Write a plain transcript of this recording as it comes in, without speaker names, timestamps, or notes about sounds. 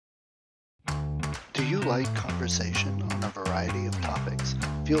you like conversation on a variety of topics?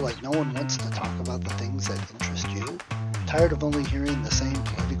 Feel like no one wants to talk about the things that interest you? Tired of only hearing the same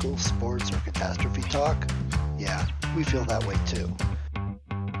political, sports, or catastrophe talk? Yeah, we feel that way too.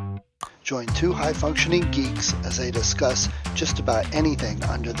 Join two high-functioning geeks as they discuss just about anything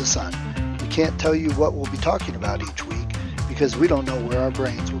under the sun. We can't tell you what we'll be talking about each week because we don't know where our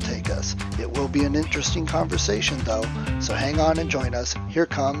brains will take us. It will be an interesting conversation though, so hang on and join us. Here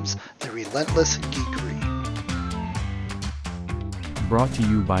comes the Relentless Geekery. Brought to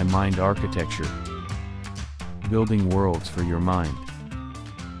you by Mind Architecture. Building worlds for your mind.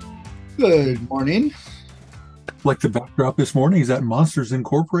 Good morning. Like the backdrop this morning, is that Monsters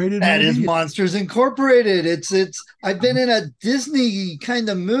Incorporated? That is maybe? Monsters Incorporated. It's I've been in a Disney kind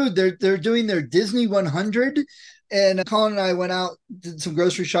of mood. They're doing their Disney 100, and Colin and I went out, did some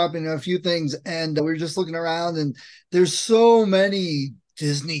grocery shopping and a few things, and we were just looking around, and there's so many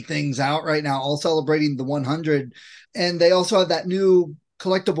Disney things out right now, all celebrating the 100. And they also have that new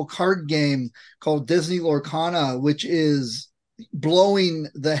collectible card game called Disney Lorcana, which is blowing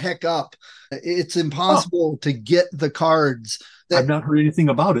the heck up. It's impossible to get the cards. I've not heard anything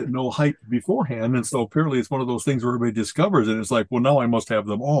about it, no hype beforehand. And so apparently it's one of those things where everybody discovers it. It's like, well, now I must have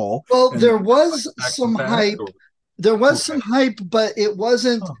them all. Well, And there was some hype. or- There was Okay. some hype, but it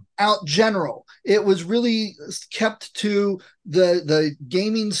wasn't Oh. out general. It was really kept to the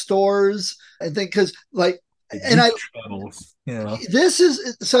gaming stores. I think because and I channels. Yeah. this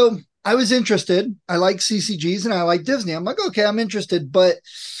is so I was interested. I like CCGs and I like Disney. I'm like, okay, I'm interested, but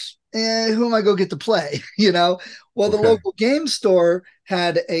who am I going to get to play? Well, the Okay. local game store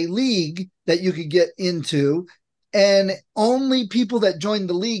had a league that you could get into, and only people that joined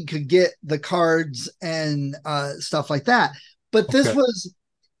the league could get the cards and stuff like that. But this Okay. was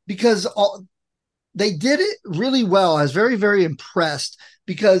because they did it really well. I was very, very impressed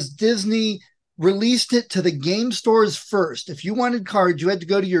because Disney released it to the game stores first. If you wanted cards, you had to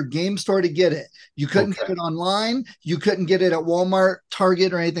go to your game store to get it. You couldn't Okay. get it online. You couldn't get it at Walmart,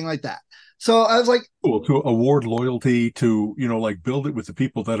 Target, or anything like that. So I was like, Cool. To award loyalty to, like build it with the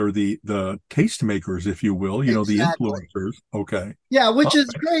people that are the taste makers, if you will, the Exactly. influencers. Okay. yeah, which All is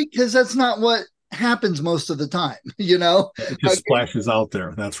great because that's not what happens most of the time. It just splashes out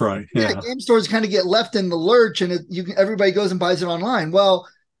there. That's right. Yeah, Yeah. game stores kind of get left in the lurch, and everybody goes and buys it online. Well,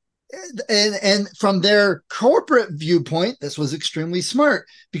 and from their corporate viewpoint, this was extremely smart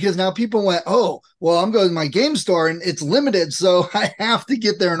because now people went, oh, well, I'm going to my game store and it's limited, so I have to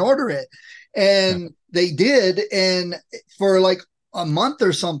get there and order it. And they did, and for like a month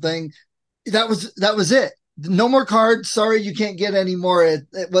or something, that was it. No more cards. Sorry, you can't get any more.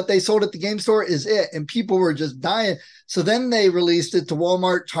 What they sold at the game store is it, and people were just dying. So then they released it to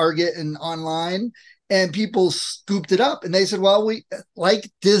Walmart, Target, and online, and people scooped it up. And they said, "Well, we like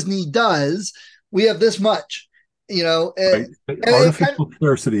Disney does. We have this much, Right. and Artificial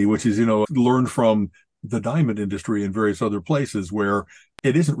scarcity, which is, learned from the diamond industry and various other places where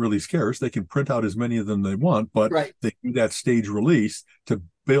it isn't really scarce. They can print out as many of them they want, but right. they do that stage release to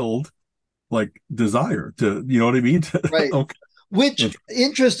build like desire to, you know what I mean? Right. Okay. Which,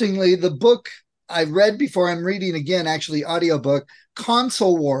 interestingly, the book I read before, I'm reading again, actually, audiobook,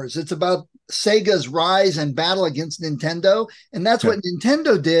 Console Wars. It's about Sega's rise and battle against Nintendo. And that's what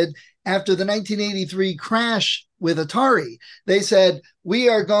Nintendo did after the 1983 crash with Atari. They said, we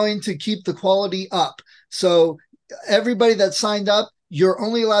are going to keep the quality up. So everybody that signed up, you're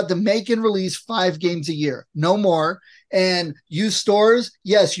only allowed to make and release 5 games a year, no more. And use stores,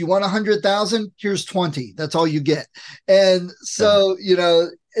 yes, you want 100,000, here's 20. That's all you get. And so,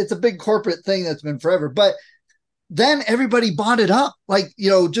 it's a big corporate thing that's been forever. But then everybody bought it up,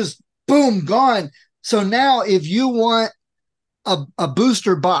 just boom, gone. So now if you want a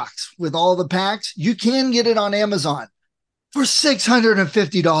booster box with all the packs, you can get it on Amazon for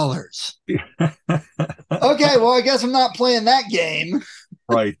 $650. Okay, well, I guess I'm not playing that game.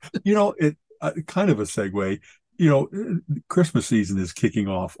 Right. It kind of a segue. Christmas season is kicking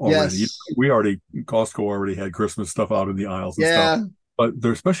off already. Yes. Costco already had Christmas stuff out in the aisles and Yeah. stuff. But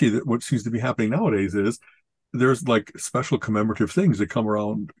especially what seems to be happening nowadays is there's like special commemorative things that come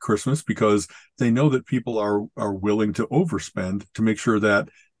around Christmas because they know that people are willing to overspend to make sure that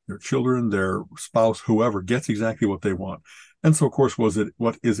their children, their spouse, whoever gets exactly what they want. And so, of course,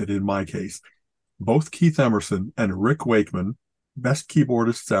 what is it in my case? Both Keith Emerson and Rick Wakeman, best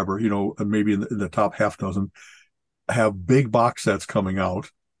keyboardists ever, maybe in the top half dozen, have big box sets coming out,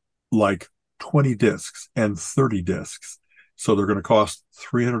 like 20 discs and 30 discs. So they're going to cost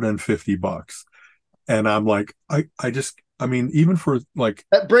 $350. And I'm like, I mean, even for like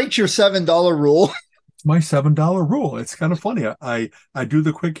That breaks your $7 rule. my $7 rule. It's kind of funny. I do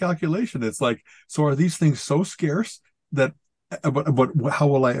the quick calculation. It's like, so are these things so scarce that, but how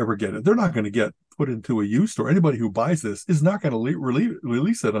will I ever get it? They're not going to get put into a used store. Anybody who buys this is not going to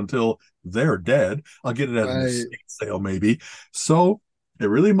release it until they're dead. I'll get it at an Right. estate sale maybe. So it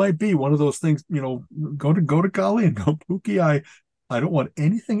really might be one of those things, go to Golly and go, Pookie, I don't want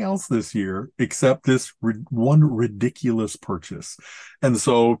anything else this year except this one ridiculous purchase. And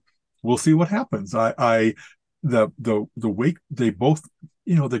so we'll see what happens. The wake, they both,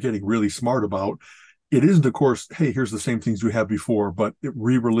 they're getting really smart about. It isn't, of course, hey, here's the same things we had before, but it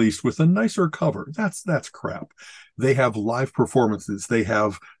re-released with a nicer cover. That's crap. They have live performances. They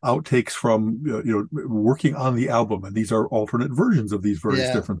have outtakes from working on the album, and these are alternate versions of these various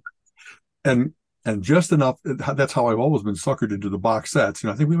Yeah. different and and just enough. That's how I've always been suckered into the box sets.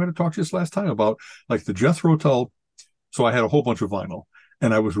 I think we might have talked just last time about like the Jethro Tull. So I had a whole bunch of vinyl,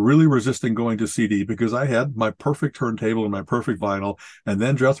 and I was really resisting going to CD because I had my perfect turntable and my perfect vinyl. And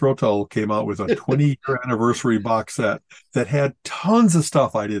then Jethro Tull came out with a 20-year anniversary box set that had tons of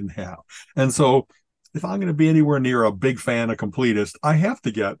stuff I didn't have. And so if I'm going to be anywhere near a big fan, a completist, I have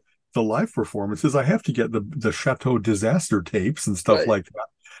to get the live performances. I have to get the Chateau Disaster tapes and stuff Right. like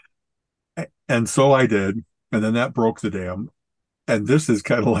that. And so I did. And then that broke the dam. And this is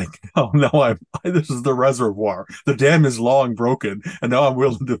kind of like, oh no, this is the reservoir. The dam is long broken, and now I'm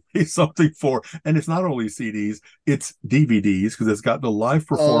willing to pay something for. And it's not only CDs, it's DVDs because it's got the live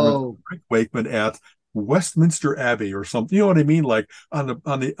performance of Oh, Rick Wakeman at Westminster Abbey or something. You know what I mean? Like on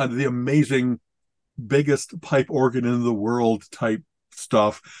the amazing biggest pipe organ in the world type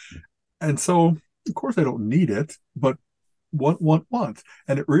stuff. And so, of course, I don't need it, but want.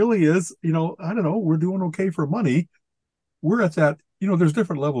 And it really is, I don't know, we're doing okay for money. We're at that, there's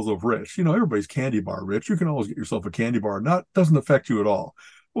different levels of rich. Everybody's candy bar rich. You can always get yourself a candy bar. Not doesn't affect you at all.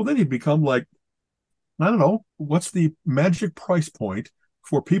 Well, then you become like, I don't know, what's the magic price point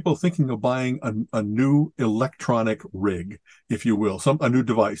for people thinking of buying a new electronic rig, if you will, a new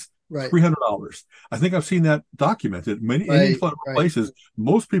device? right, $300. I think I've seen that documented in right, right, places.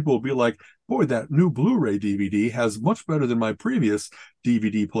 Most people will be like, boy, that new Blu-ray DVD has much better than my previous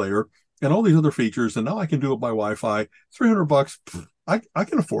DVD player and all these other features. And now I can do it by Wi-Fi. $300. I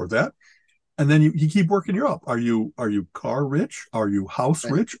can afford that. And then you keep working you up. Are you car rich? Are you house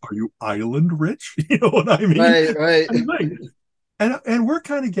right, rich? Are you island rich? You know what I mean? right, right. And we're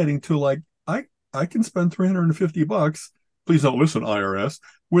kind of getting to like, I can spend $350. Please don't listen, IRS,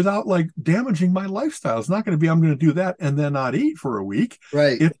 without like damaging my lifestyle. It's not going to be, I'm going to do that and then not eat for a week.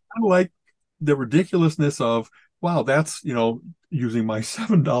 Right. It's kind of like the ridiculousness of, wow, that's, using my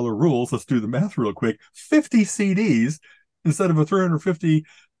 $7 rules. Let's do the math real quick. 50 CDs instead of a 350.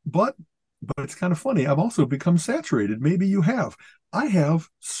 But it's kind of funny. I've also become saturated. Maybe you have. I have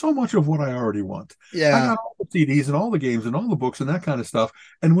so much of what I already want. I Yeah. got all the CDs and all the games and all the books and that kind of stuff.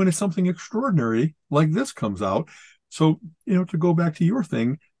 And when it's something extraordinary like this comes out, so to go back to your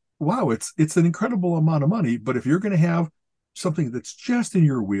thing, wow, it's an incredible amount of money. But if you're going to have something that's just in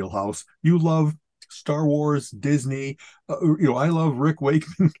your wheelhouse, you love Star Wars, Disney, I love Rick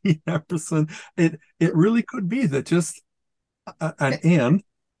Wakeman, Keith Emerson. It really could be that just and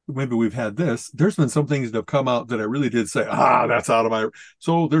maybe we've had this. There's been some things that have come out that I really did say, that's out of my.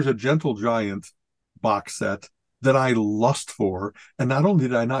 So there's a Gentle Giant box set that I lust for, and not only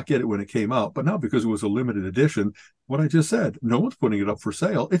did I not get it when it came out, but now because it was a limited edition, what I just said, no one's putting it up for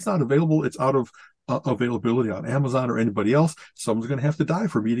sale. It's not available. It's out of availability on Amazon or anybody else. Someone's going to have to die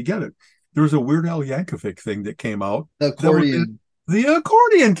for me to get it. There was a Weird Al Yankovic thing that came out The that was in accordion. the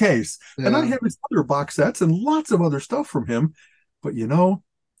accordion case, and I Yeah. have his other box sets and lots of other stuff from him. But you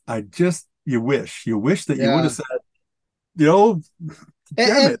wish that you would Yeah. have said, you know,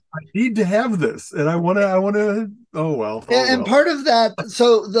 damn And, it, I need to have this, and I want to. Oh well, and part of that,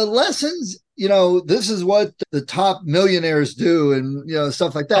 so the lessons, this is what the top millionaires do, and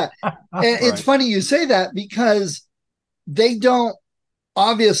stuff like that. And it's right. funny you say that because they don't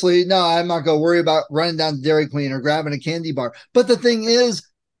obviously. No, I'm not going to worry about running down to Dairy Queen or grabbing a candy bar. But the thing is,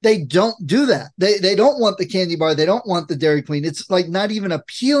 they don't do that. They don't want the candy bar. They don't want the Dairy Queen. It's like not even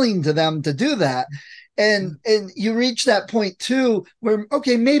appealing to them to do that. And you reach that point too where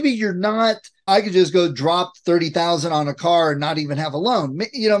okay, maybe you're not. I could just go drop 30,000 on a car and not even have a loan.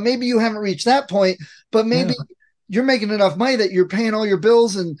 Maybe you haven't reached that point, but maybe Yeah. you're making enough money that you're paying all your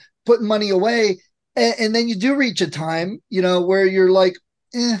bills and putting money away, and then you do reach a time, where you're like,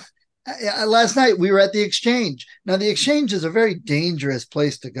 eh. Last night we were at the exchange. Now the exchange is a very dangerous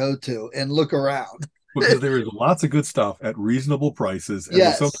place to go to and look around. Because there is lots of good stuff at reasonable prices. And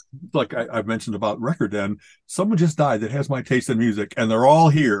there's something Yes, like I've mentioned about Record Den. Someone just died that has my taste in music, and they're all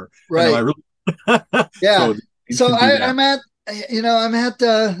here. And am I right. really Yeah. So things So can do that. I'm at, I'm at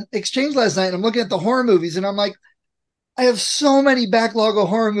the Exchange last night and I'm looking at the horror movies and I'm like, I have so many backlog of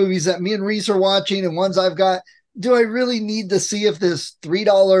horror movies that me and Reese are watching and ones I've got. Do I really need to see if this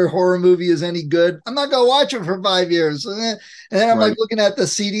 $3 horror movie is any good? I'm not going to watch it for 5 years. And then I'm like Right. looking at the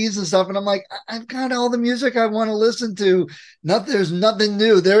CDs and stuff, and I'm like, I've got all the music I want to listen to. There's nothing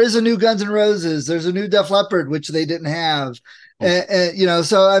new. There is a new Guns N' Roses. There's a new Def Leppard, which they didn't have. Oh,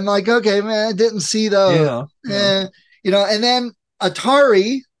 So I'm like, okay, man, I didn't see those. yeah. Yeah. Eh, and then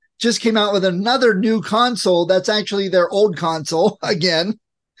Atari just came out with another new console that's actually their old console again.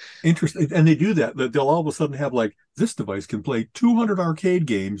 Interesting. And they do that. They'll all of a sudden have like this device can play 200 arcade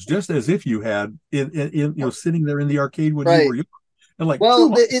games just as if you had sitting there in the arcade when you Right. were young. And like Well,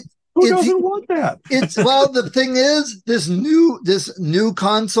 200, who doesn't want that? the thing is this new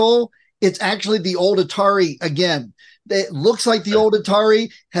console, it's actually the old Atari again. It looks like the old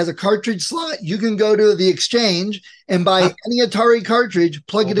Atari, has a cartridge slot. You can go to the Exchange and buy any Atari cartridge,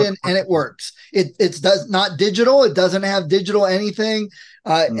 plug All it the in, and it works. It's does not digital. It doesn't have digital anything,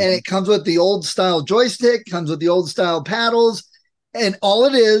 and Mhm. it comes with the old style joystick, comes with the old style paddles, and all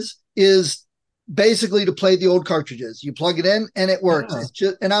it is basically to play the old cartridges. You plug it in and it works. Yeah. It's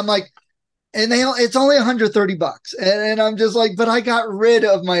just, and I'm like, it's only $130, and I'm just like, but I got rid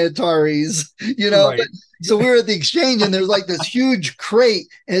of my Ataris, But Right. so we were at the Exchange, and there's like this huge crate,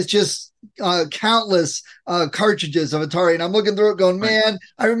 and it's just countless cartridges of Atari, and I'm looking through it, going, Right. man,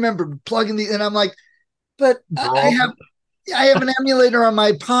 I remember plugging the, and I'm like, but They're I all have. I have an emulator on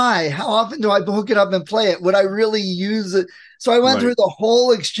my Pi. How often do I hook it up and play it? Would I really use it? So I went right. through the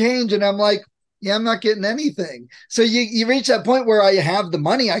whole Exchange, and I'm like, yeah, I'm not getting anything. So you reach that point where I have the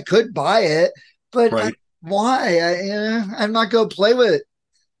money, I could buy it, but Right. why? I'm not going to play with it.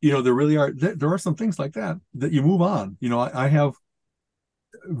 There really are there are some things like that that you move on. I have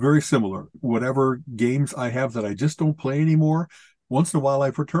very similar. Whatever games I have that I just don't play anymore, once in a while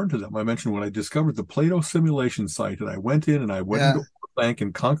I've returned to them. I mentioned when I discovered the Play-Doh simulation site, and I went in and I went Yeah, into bank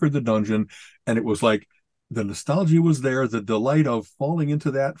and conquered the dungeon, and it was like the nostalgia was there, the delight of falling into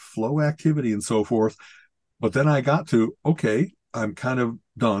that flow activity and so forth. But then I got to, okay, I'm kind of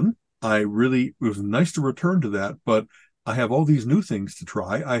done. It was nice to return to that, but I have all these new things to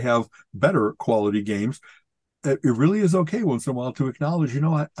try. I have better quality games. It really is okay once in a while to acknowledge,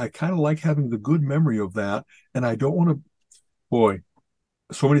 I kind of like having the good memory of that. And I don't want to, boy,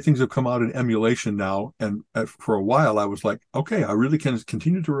 so many things have come out in emulation now. And for a while, I was like, okay, I really can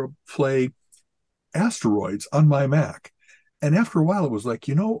continue to play Asteroids on my Mac. And after a while, it was like,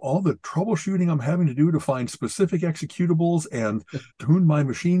 all the troubleshooting I'm having to do to find specific executables and tune my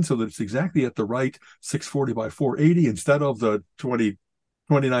machine so that it's exactly at the right 640 by 480 instead of the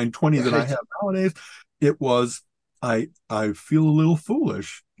 2920 that I right. have nowadays. It was, I feel a little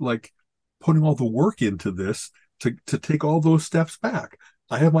foolish, like putting all the work into this to take all those steps back.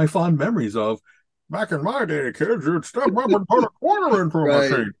 I have my fond memories of back in my day, kids, you'd step up and put a quarter into a Right.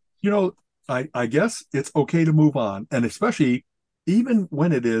 machine. You know, I guess it's okay to move on. And especially even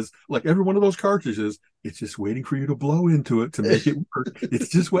when it is like every one of those cartridges, it's just waiting for you to blow into it to make it work. It's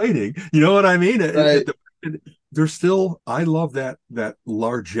just waiting. You know what I mean? Right. There's still, I love that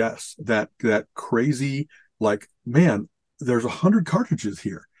largesse, that crazy, like, man, there's 100 cartridges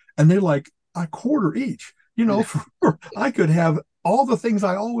here and they're like a quarter each. I could have all the things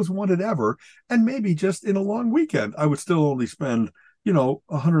I always wanted ever, and maybe just in a long weekend, I would still only spend,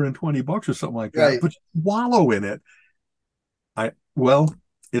 $120 or something like that, Right. but wallow in it. Well,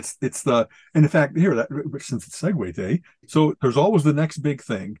 it's and in fact, here, that since it's Segway Day, so there's always the next big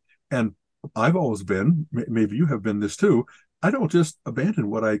thing. And I've always been, maybe you have been this too. I don't just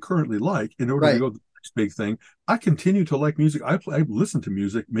abandon what I currently like in order to Right. go to the next big thing. I continue to like music. I listen to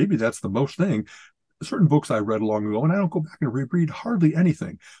music. Maybe that's the most thing. Certain books I read long ago, and I don't go back and reread hardly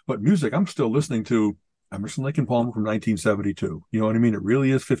anything. But music, I'm still listening to Emerson, Lake and Palmer from 1972. You know what I mean? It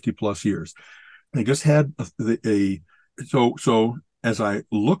really is 50 plus years. They just had so as I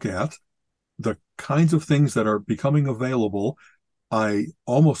look at the kinds of things that are becoming available, I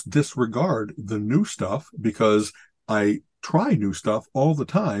almost disregard the new stuff because I try new stuff all the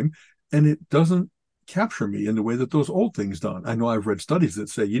time and it doesn't capture me in the way that those old things done. I know I've read studies that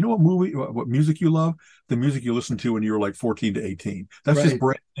say, what music you love, the music you listen to when you were like 14 to 18. That's just Right.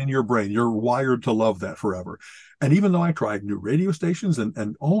 brain in your brain. You're wired to love that forever. And even though I tried new radio stations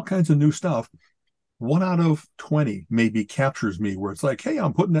and all kinds of new stuff, 1 out of 20 maybe captures me where it's like, hey,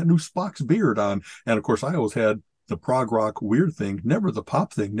 I'm putting that new Spock's beard on. And of course, I always had the prog rock weird thing, never the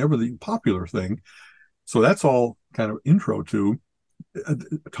pop thing, never the popular thing. So that's all kind of intro to.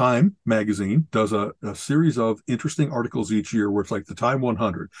 Time magazine does a series of interesting articles each year where it's like the Time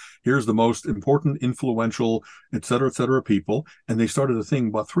 100. Here's the most important, influential, et cetera, people. And they started a thing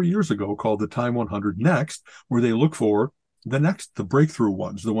about 3 years ago called the Time 100 Next, where they look for the breakthrough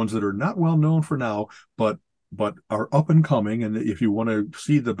ones, the ones that are not well known for now, but are up and coming. And if you want to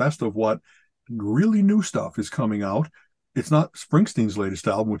see the best of what really new stuff is coming out, it's not Springsteen's latest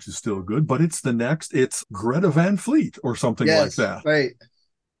album, which is still good, but it's Greta Van Fleet or something like Yes, that. right.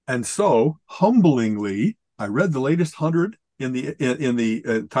 And so, humblingly, I read the latest 100 in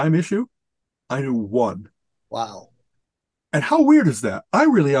the Time issue. I knew one. Wow. And how weird is that? I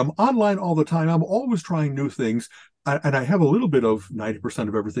really am online all the time. I'm always trying new things. And I have a little bit of 90%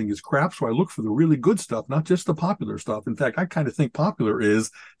 of everything is crap. So I look for the really good stuff, not just the popular stuff. In fact, I kind of think popular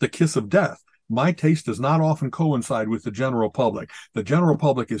is the kiss of death. My taste does not often coincide with the general public. The general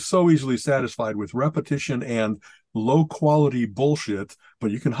public is so easily satisfied with repetition and low quality bullshit,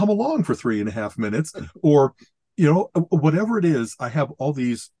 but you can hum along for 3.5 minutes or, whatever it is. I have all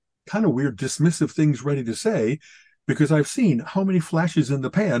these kind of weird dismissive things ready to say because I've seen how many flashes in the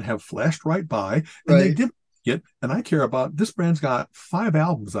pan have flashed right by and they didn't get, and I care about this brand's got 5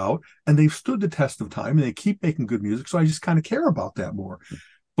 albums out and they've stood the test of time and they keep making good music. So I just kind of care about that more.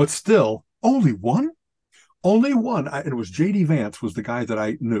 But still, only one? Only one. It was J.D. Vance was the guy that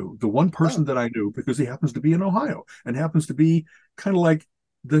I knew, the one person that I knew because he happens to be in Ohio and happens to be kind of like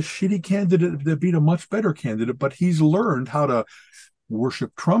the shitty candidate that beat a much better candidate, but he's learned how to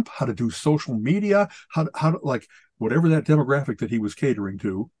worship Trump, how to do social media, how to like whatever that demographic that he was catering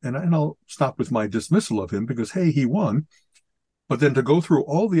to. And I'll stop with my dismissal of him because, hey, he won. But then to go through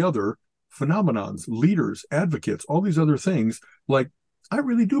all the other phenomenons, leaders, advocates, all these other things, like I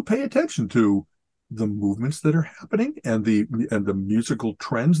really do pay attention to the movements that are happening and the musical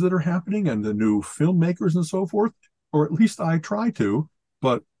trends that are happening and the new filmmakers and so forth, or at least I try to.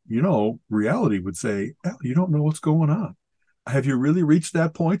 But reality would say, you don't know what's going on. Have you really reached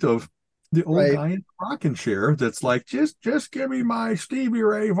that point of the old guy in the rocking chair that's like, just give me my Stevie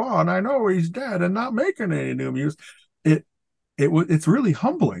Ray Vaughan. I know he's dead and not making any new music. It's really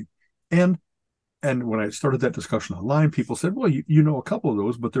humbling. And when I started that discussion online, people said, well, you know a couple of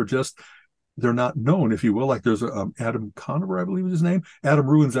those, but they're not known, if you will. Like there's Adam Conover, I believe is his name. Adam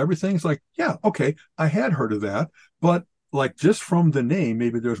Ruins Everything. It's like, yeah, okay, I had heard of that. But like just from the name,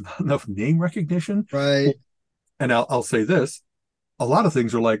 maybe there's not enough name recognition. Right. And I'll say this. A lot of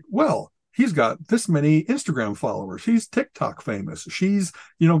things are like, well, he's got this many Instagram followers. He's TikTok famous. She's,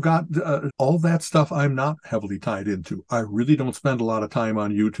 got all that stuff I'm not heavily tied into. I really don't spend a lot of time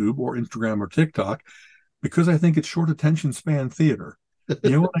on YouTube or Instagram or TikTok because I think it's short attention span theater.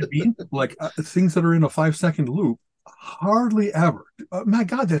 You know what I mean? Like things that are in a 5-second loop, hardly ever. My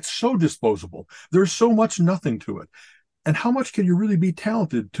God, that's so disposable. There's so much nothing to it. And how much can you really be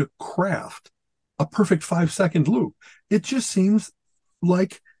talented to craft a perfect 5-second loop? It just seems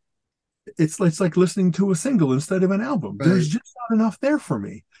like it's like listening to a single instead of an album. Right. There's just not enough there for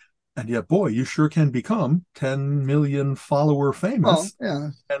me. And yet, boy, you sure can become 10 million follower famous. Oh,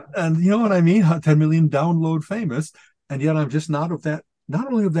 yeah. And you know what I mean? 10 million download famous. And yet I'm just not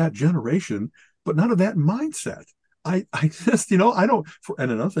only of that generation, but not of that mindset. I just, I don't,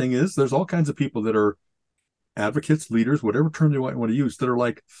 and another thing is there's all kinds of people that are advocates, leaders, whatever term they want to use, that are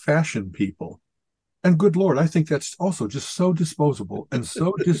like fashion people. And good Lord, I think that's also just so disposable and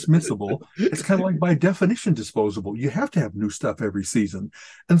so dismissible. It's kind of like by definition disposable. You have to have new stuff every season.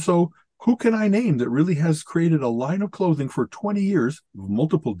 And so who can I name that really has created a line of clothing for 20 years,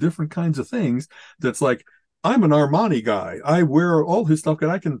 multiple different kinds of things, that's like, I'm an Armani guy. I wear all his stuff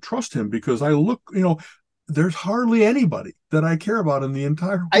and I can trust him because I look, there's hardly anybody that I care about in the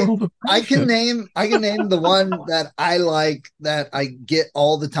entire world of fashion. I can name the one that I like that I get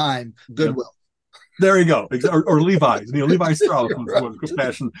all the time, Goodwill. There you go. Or Levi's. Levi Strauss was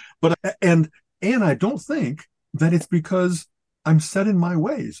fashion. But and I don't think that it's because I'm set in my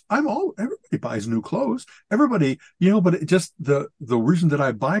ways. Everybody buys new clothes. Everybody, but it just the reason that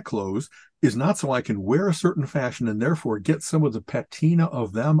I buy clothes is not so I can wear a certain fashion and therefore get some of the patina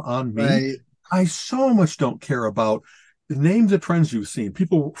of them on me. Right. I so much don't care about name the trends you've seen.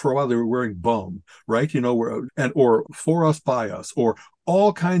 People for a while they were wearing bum, right? Or for us, by us, or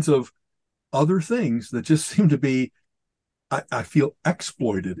all kinds of other things that just seem to be. I feel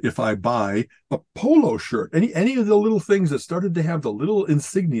exploited if I buy a polo shirt. Any of the little things that started to have the little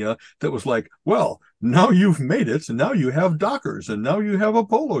insignia that was like, well, now you've made it, and now you have Dockers, and now you have a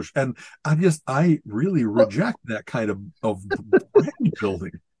polo shirt. And I really reject that kind of brand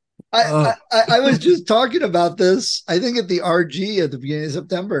building. I was just talking about this, I think at the RG at the beginning of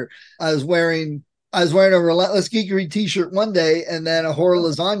September. I was wearing I was wearing a Relentless Geekery t-shirt one day and then a horror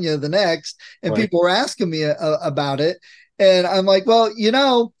lasagna the next, and Right. people were asking me about it. And I'm like, well,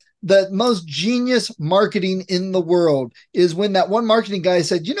 the most genius marketing in the world is when that one marketing guy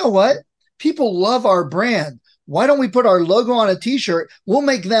said, you know what? People love our brand. Why don't we put our logo on a t-shirt? We'll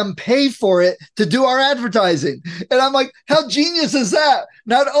make them pay for it to do our advertising. And I'm like, how genius is that?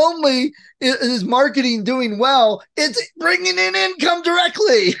 Not only is marketing doing well, it's bringing in income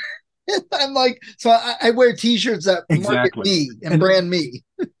directly. I'm like, so I wear t-shirts that market Exactly. me and And brand me.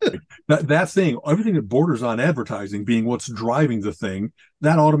 that thing, everything that borders on advertising being what's driving the thing,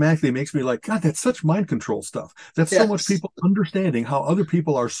 that automatically makes me like, God, that's such mind control stuff. That's so much Yes. people understanding how other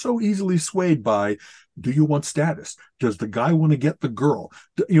people are so easily swayed by, do you want status? Does the guy want to get the girl?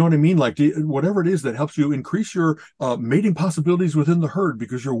 You know what I mean? Like whatever it is that helps you increase your mating possibilities within the herd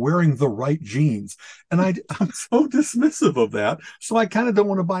because you're wearing the right jeans. And I'm so dismissive of that. So I kind of don't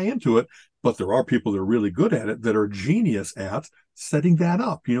want to buy into it. But there are people that are really good at it, that are genius at setting that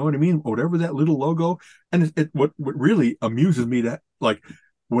up. You know what I mean? Whatever that little logo. And what really amuses me, that like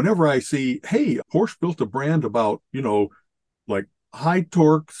whenever I see, hey, Porsche built a brand about, like high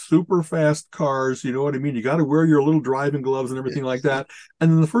torque, super fast cars, you know what I mean? You got to wear your little driving gloves and everything like that.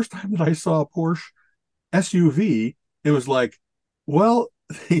 And then the first time that I saw a Porsche SUV, it was like, well,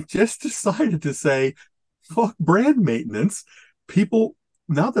 they just decided to say, fuck brand maintenance. People,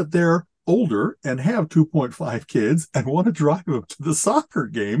 now that they're older and have 2.5 kids and want to drive them to the soccer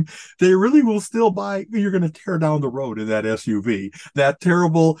game, they really will still buy. You're going to tear down the road in that SUV, that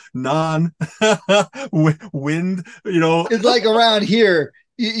terrible non wind, It's like around here,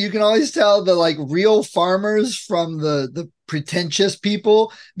 you can always tell the like real farmers from the pretentious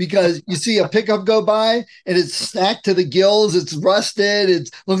people, because you see a pickup go by and it's stacked to the gills, it's rusted, it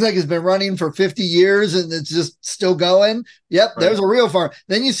looks like it's been running for 50 years and it's just still going. Yep, right. there's a real farm.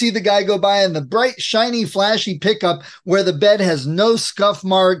 Then you see the guy go by in the bright, shiny, flashy pickup where the bed has no scuff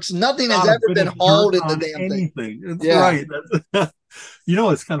marks, nothing has Not a ever bit been of hauled dirt in the on damn thing. anything. That's Yeah. right.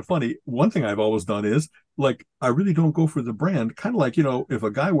 It's kind of funny. One thing I've always done is like, I really don't go for the brand. Kind of like, if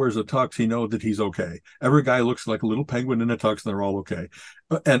a guy wears a tux, he knows that he's okay. Every guy looks like a little penguin in a tux, and they're all okay.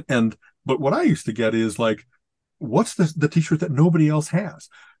 But what I used to get is like, what's the t-shirt that nobody else has?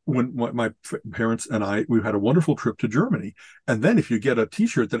 When my parents and we've had a wonderful trip to Germany. And then if you get a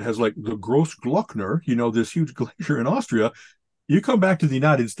t-shirt that has like the Großglockner, this huge glacier in Austria, you come back to the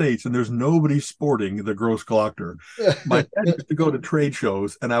United States and there's nobody sporting the Großglockner. My dad used to go to trade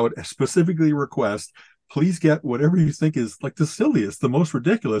shows, and I would specifically request, please get whatever you think is like the silliest, the most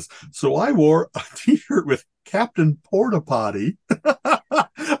ridiculous. So I wore a t-shirt with Captain Porta Potty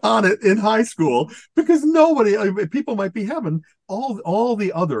on it in high school, because people might be having all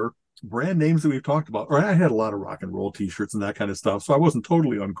the other brand names that we've talked about. Or I had a lot of rock and roll t-shirts and that kind of stuff, so I wasn't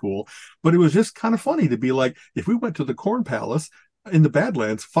totally uncool. But it was just kind of funny to be like, if we went to the Corn Palace in the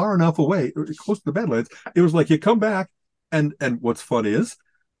Badlands, far enough away, or close to the Badlands, it was like you come back, and what's fun is,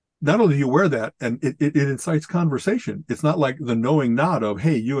 not only do you wear that and it incites conversation. It's not like the knowing nod of,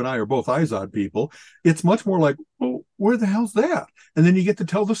 hey, you and I are both IZOD people. It's much more like, well, where the hell's that? And then you get to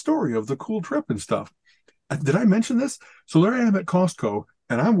tell the story of the cool trip and stuff. Did I mention this? So there I am at Costco,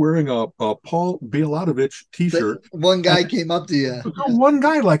 and I'm wearing a Paul Bielatovich t-shirt. One guy came up to you. One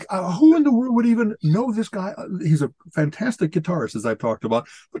guy, like, who in the world would even know this guy? He's a fantastic guitarist, as I've talked about,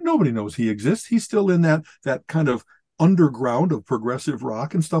 but nobody knows he exists. He's still in that kind of underground of progressive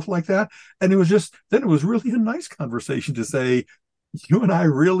rock and stuff like that. And it was really a nice conversation to say, you and I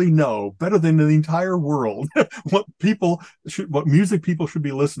really know better than the entire world what music people should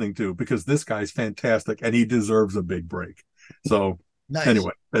be listening to, because this guy's fantastic and he deserves a big break. So nice.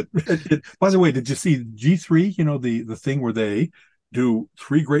 Anyway, by the way, did you see G3, the thing where they do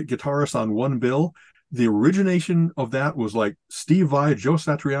three great guitarists on one bill? The origination of that was like Steve Vai, Joe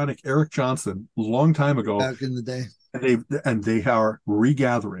Satriani, Eric Johnson, a long time ago. Back in the day. And they are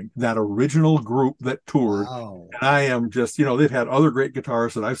regathering that original group that toured. Wow. And I am just, they've had other great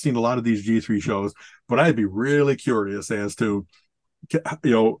guitarists, and I've seen a lot of these G3 shows, but I'd be really curious as to,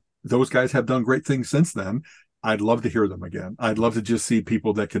 those guys have done great things since then. I'd love to hear them again. I'd love to just see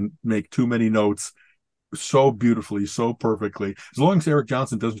people that can make too many notes so beautifully, so perfectly, as long as Eric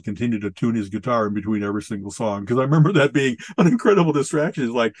Johnson doesn't continue to tune his guitar in between every single song. Because I remember that being an incredible distraction.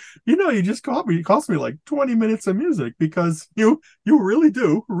 It's like, you just it cost me like 20 minutes of music, because you really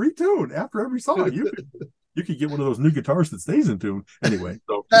do retune after every song. You could get one of those new guitars that stays in tune. Anyway,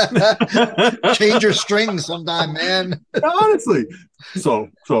 so change your strings sometime, man. Honestly. So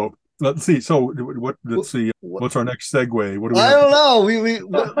let's see. So let's see. What's our next segue? What do we? I don't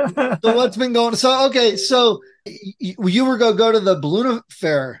know. So what's been going? So okay. So you were going to go to the balloon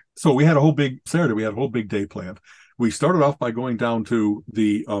fair. So we had a whole big Saturday. We had a whole big day planned. We started off by going down to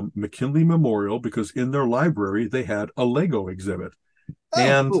the McKinley Memorial because in their library they had a Lego exhibit. Oh,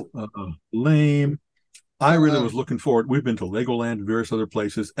 And cool. lame. I really Uh, was looking forward. We've been to Legoland and various other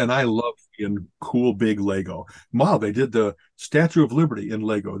places, and I love seeing cool big Lego. Wow, they did the Statue of Liberty in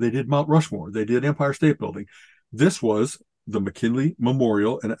Lego. They did Mount Rushmore. They did Empire State Building. This was the McKinley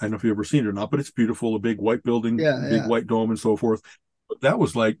Memorial, and I don't know if you've ever seen it or not, but it's beautiful. A big white building, yeah, big yeah. white dome, and so forth. But that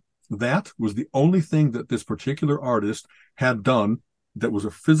was the only thing that this particular artist had done that was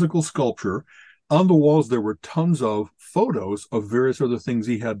a physical sculpture. On the walls, there were tons of photos of various other things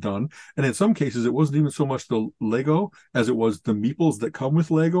he had done. And in some cases, it wasn't even so much the Lego as it was the meeples that come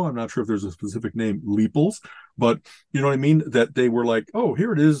with Lego. I'm not sure if there's a specific name, leeples, but you know what I mean? That they were like, oh,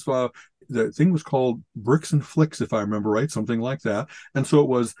 here it is. The thing was called Bricks and Flicks, if I remember right, something like that. And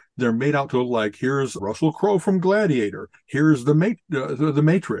so they're made out to look like, here's Russell Crowe from Gladiator, here's the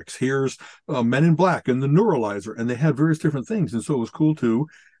Matrix, here's Men in Black and the Neuralizer. And they had various different things. And so it was cool too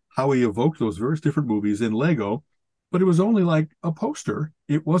how he evoked those various different movies in Lego, but it was only like a poster.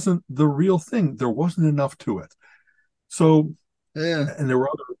 It wasn't the real thing. There wasn't enough to it. So, Yeah. and there were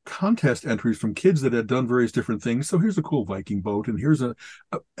other contest entries from kids that had done various different things. So here's a cool Viking boat, and here's a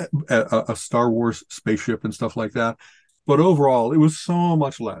Star Wars spaceship and stuff like that. But overall, it was so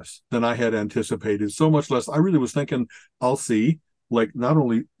much less than I had anticipated. So much less. I really was thinking I'll see, like, not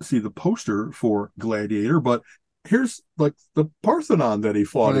only see the poster for Gladiator, but here's like the Parthenon that he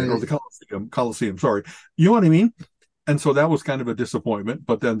fought in, or Right. the Colosseum, sorry. You know what I mean? And so that was kind of a disappointment.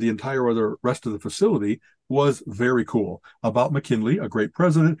 But then the entire other rest of the facility was very cool. About McKinley, a great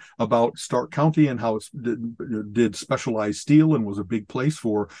president, about Stark County and how it did specialized steel and was a big place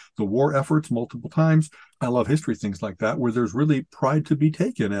for the war efforts multiple times. I love history, things like that, where there's really pride to be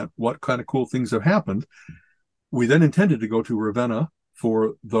taken at what kind of cool things have happened. We then intended to go to Ravenna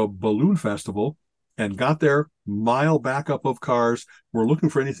for the balloon festival and got there, mile backup of cars. We're looking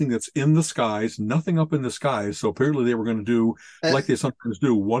for anything that's in the skies, nothing up in the skies. So apparently they were going to do, Uh, like they sometimes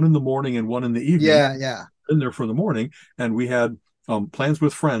do, one in the morning and one in the evening. yeah, yeah. In there for the morning, and we had plans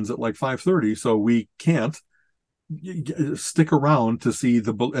with friends at like 5:30, so we can't stick around to see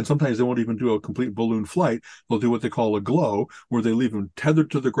and sometimes they won't even do a complete balloon flight. They'll do what they call a glow, where they leave them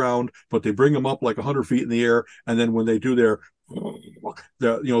tethered to the ground, but they bring them up like 100 feet in the air, and then when they do the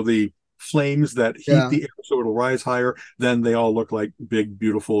flames that heat Yeah. the air so it'll rise higher, then they all look like big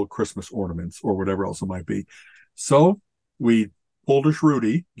beautiful Christmas ornaments or whatever else it might be. So we pulled a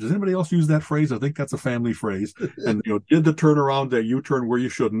Shruti. Does anybody else use that phrase? I think that's a family phrase. And did the turnaround, that U-turn where you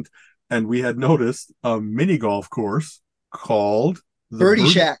shouldn't. And we had noticed a mini golf course called the Birdie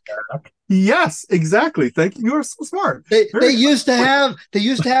Birdie Shack. Shack. Yes, exactly. Thank you. You are so smart. They Very used to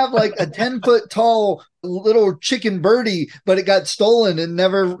have like a 10-foot tall little chicken birdie, but it got stolen and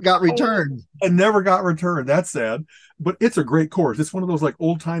never got returned. and never got returned. That's sad. But it's a great course. It's one of those like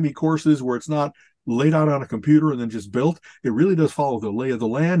old-timey courses where it's not laid out on a computer and then just built. It really does follow the lay of the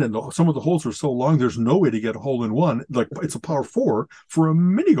land, and some of the holes are so long there's no way to get a hole in one. Like, it's a par 4 for a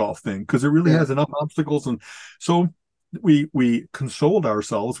mini golf thing because it really has enough obstacles. And so we consoled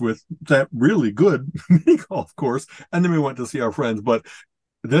ourselves with that really good mini golf course, and then we went to see our friends. But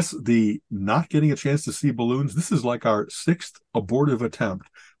the not getting a chance to see balloons, this is like our 6th abortive attempt.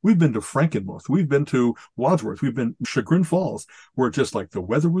 We've been to Frankenmuth, we've been to Wadsworth, we've been Chagrin Falls, where just like the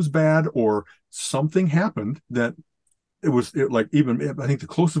weather was bad or something happened that like, even I think the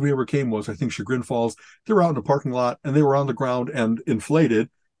closest we ever came was, I think, Chagrin Falls. They were out in the parking lot and they were on the ground and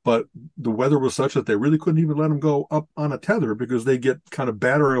inflated, but the weather was such that they really couldn't even let them go up on a tether because they get kind of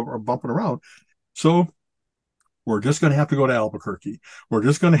battered or bumping around. So we're just going to have to go to Albuquerque. We're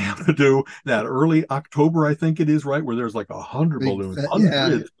just going to have to do that early October, I think it is, right, where there's like 100 balloons,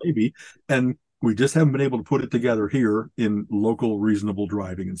 hundreds maybe, and we just haven't been able to put it together here in local reasonable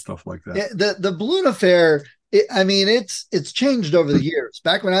driving and stuff like that. The balloon affair, it's changed over the years.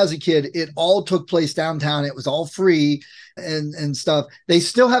 Back when I was a kid, it all took place downtown. It was all free and stuff. They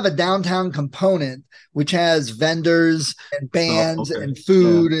still have a downtown component, which has vendors and bands and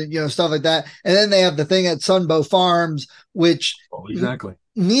food and stuff like that. And then they have the thing at Sunbow Farms, which exactly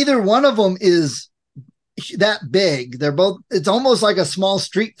neither one of them is that big. They're both, it's almost like a small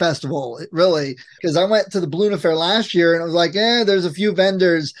street festival, really, because I went to the balloon affair last year and it was like, there's a few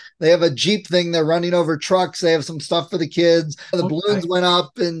vendors. They have a Jeep thing, they're running over trucks, they have some stuff for the kids. The balloons went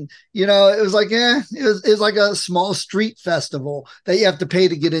up, and it was like, it was like a small street festival that you have to pay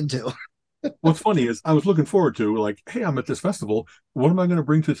to get into. What's funny is I was looking forward to, like, hey, I'm at this festival, what am I going to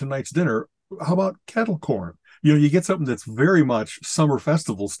bring to tonight's dinner? How about kettle corn? You get something that's very much summer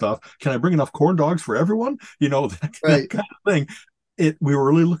festival stuff. Can I bring enough corn dogs for everyone? That kind of thing. we were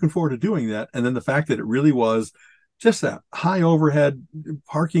really looking forward to doing that. And then the fact that it really was just that high overhead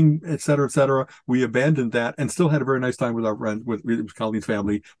parking, et cetera, et cetera. We abandoned that and still had a very nice time with our friends, with Colleen's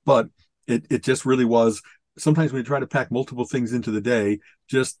family. But it just really was. Sometimes when you try to pack multiple things into the day,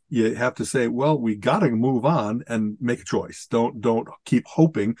 just you have to say, well, we got to move on and make a choice. Don't keep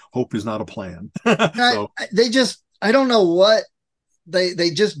hoping. Hope is not a plan. So I don't know what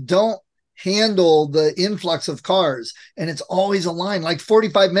they just don't handle the influx of cars, and it's always a line like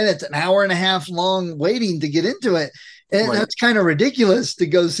 45 minutes, an hour and a half long waiting to get into it, and right. That's kind of ridiculous to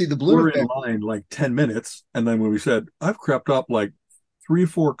go see the Blue. We're in line like 10 minutes, and then when we said I've crept up like 3 or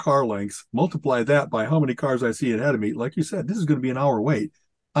 4 car lengths, multiply that by how many cars I see ahead of me, like you said, this is going to be an hour wait.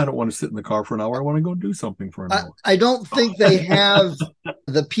 I don't want to sit in the car for an hour. I want to go do something for an hour. I don't think they have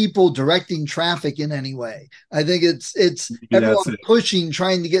the people directing traffic in any way. I think it's everyone pushing,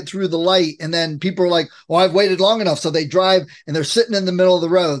 trying to get through the light. And then people are like, well, I've waited long enough. So they drive and they're sitting in the middle of the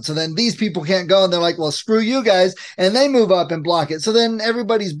road. So then these people can't go. And they're like, well, screw you guys. And they move up and block it. So then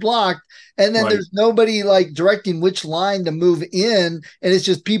everybody's blocked. And then there's nobody like directing which line to move in. And it's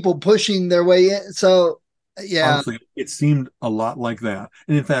just people pushing their way in. So yeah, honestly, it seemed a lot like that.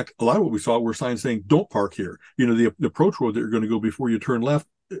 And in fact, a lot of what we saw were signs saying, don't park here. You know, the approach road that you're going to go before you turn left,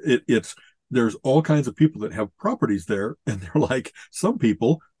 there's all kinds of people that have properties there. And they're like, some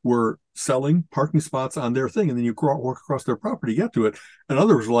people were selling parking spots on their thing. And then you walk across their property, get to it. And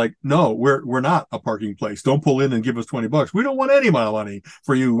others were like, no, we're not a parking place. Don't pull in and give us $20. We don't want any money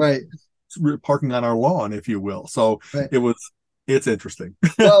for you parking on our lawn, if you will. So it's interesting.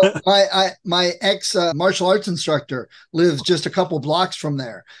 Well, my ex martial arts instructor lives just a couple blocks from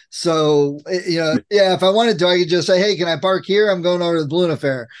there. So, if I wanted to, I could just say, hey, can I park here? I'm going over to the balloon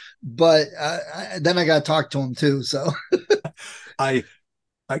affair. But then I got to talk to him too. So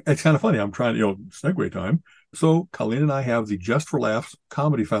it's kind of funny. I'm trying to, segue time. So Colleen and I have the Just for Laughs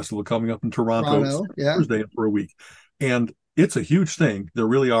Comedy Festival coming up in Toronto Thursday for a week. And it's a huge thing. There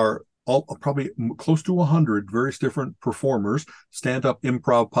really are probably close to 100 various different performers, stand-up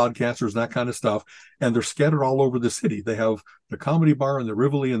improv podcasters, that kind of stuff. And they're scattered all over the city. They have the Comedy Bar and the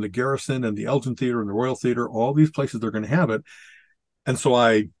Rivoli and the Garrison and the Elgin Theater and the Royal Theater, all these places they're going to have it. And so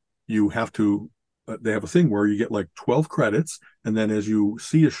they have a thing where you get like 12 credits. And then as you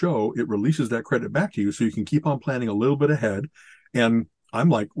see a show, it releases that credit back to you. So you can keep on planning a little bit ahead. And I'm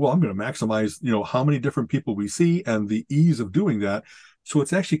like, well, I'm going to maximize, how many different people we see and the ease of doing that. So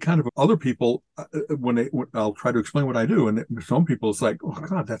it's actually kind of other people when I'll try to explain what I do. And some people, it's like, oh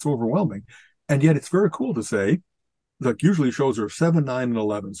God, that's overwhelming. And yet it's very cool to say, like usually shows are 7, 9, and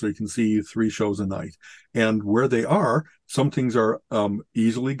 11. So you can see 3 shows a night. And where they are, some things are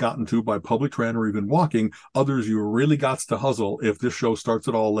easily gotten to by public transit or even walking. Others you really got to hustle. If this show starts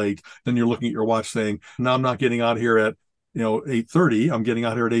at all late, then you're looking at your watch saying, no, I'm not getting out here at 8:30. I'm getting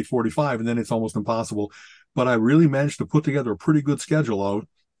out here at 8:45. And then it's almost impossible. But I really managed to put together a pretty good schedule of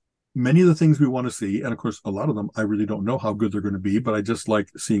many of the things we want to see. And of course, a lot of them, I really don't know how good they're going to be, but I just like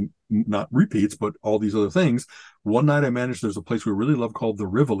seeing not repeats, but all these other things. One night I managed, there's a place we really love called the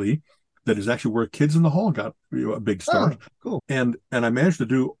Rivoli that is actually where Kids in the Hall got a big start. Oh, cool. And I managed to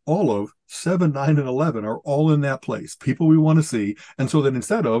do all of 7, 9, and 11 are all in that place, people we want to see. And so then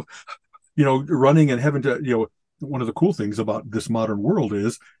instead of, running and having to, one of the cool things about this modern world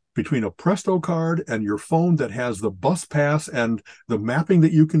is between a Presto card and your phone that has the bus pass and the mapping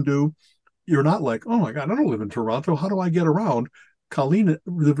that you can do, you're not like, oh my God, I don't live in Toronto. How do I get around? Colleen,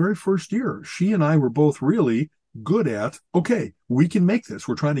 the very first year, she and I were both really good at, okay, we can make this.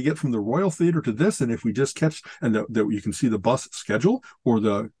 We're trying to get from the Royal Theater to this. And if we just catch, and you can see the bus schedule or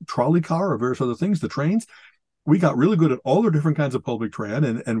the trolley car or various other things, the trains, we got really good at all the different kinds of public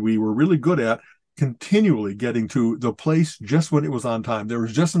transit. And we were really good at continually getting to the place just when it was on time. There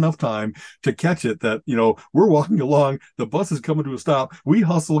was just enough time to catch it that, we're walking along, the bus is coming to a stop, we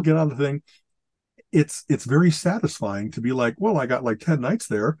hustle, get on the thing. It's very satisfying to be like, well, I got like 10 nights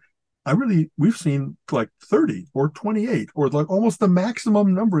there. We've seen like 30 or 28 or like almost the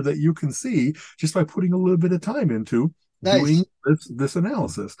maximum number that you can see just by putting a little bit of time into doing this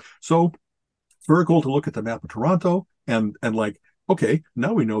analysis. So it's very cool to look at the map of Toronto and like, okay,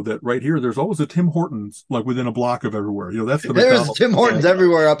 now we know that right here, there's always a Tim Hortons like within a block of everywhere. That's the there's Tim Hortons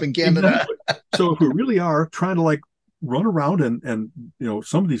everywhere up in Canada. Exactly. So if we really are trying to like run around and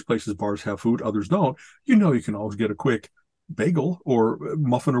some of these places bars have food, others don't. You can always get a quick bagel or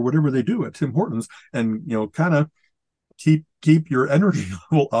muffin or whatever they do at Tim Hortons, and kind of keep your energy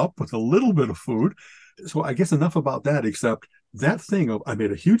level up with a little bit of food. So I guess enough about that. Except that thing of I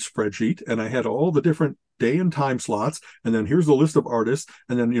made a huge spreadsheet and I had all the different day and time slots, and then here's the list of artists,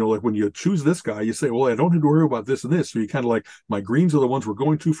 and then like when you choose this guy, you say, well, I don't have to worry about this and this. So you kind of like, my greens are the ones we're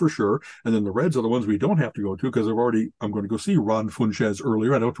going to for sure, and then the reds are the ones we don't have to go to because I'm going to go see Ron Funches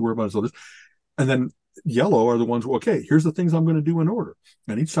earlier. I don't have to worry about this. And then yellow are the ones, okay, here's the things I'm going to do in order.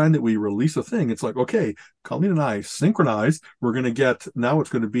 And each time that we release a thing, it's like, okay, Colleen and I synchronize. We're going to get, now it's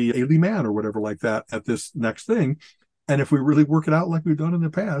going to be Ailey Man or whatever like that at this next thing. And if we really work it out like we've done in the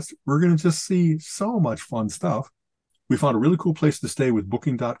past, we're going to just see so much fun stuff. We found a really cool place to stay with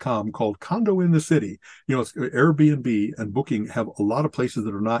booking.com called Condo in the City. It's Airbnb and Booking have a lot of places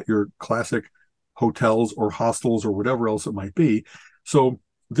that are not your classic hotels or hostels or whatever else it might be. So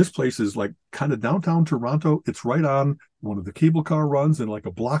this place is like kind of downtown Toronto. It's right on one of the cable car runs and like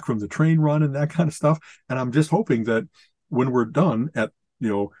a block from the train run and that kind of stuff. And I'm just hoping that when we're done at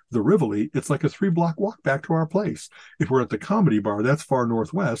the Rivoli, it's like a 3-block walk back to our place. If we're at the Comedy Bar, that's far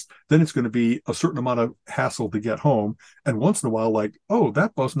northwest, then it's going to be a certain amount of hassle to get home. And once in a while, like, oh,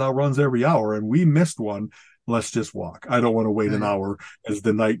 that bus now runs every hour and we missed one. Let's just walk. I don't want to wait an hour as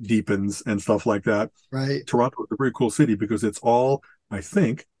the night deepens and stuff like that. Right. Toronto is a very cool city because it's all, I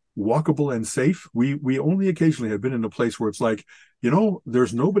think, walkable and safe. We only occasionally have been in a place where it's like,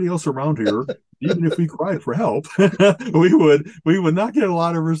 there's nobody else around here. Even if we cried for help, we would not get a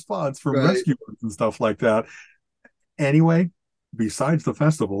lot of response from rescuers and stuff like that. Anyway, besides the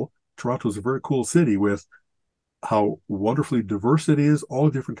festival, Toronto is a very cool city with how wonderfully diverse it is, all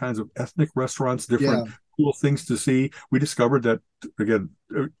different kinds of ethnic restaurants, different cool things to see. We discovered that, again,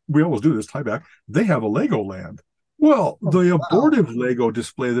 we always do this tie back, they have a Lego land. Well, the abortive Lego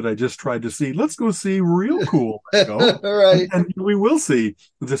display that I just tried to see, let's go see real cool Lego. Right. And we will see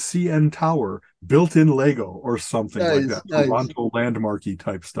the CN Tower built in Lego or something like that. Toronto landmarky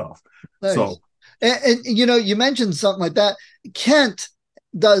type stuff. Nice. So, and you mentioned something like that. Kent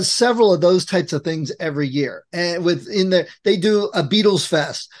does several of those types of things every year. And they do a Beatles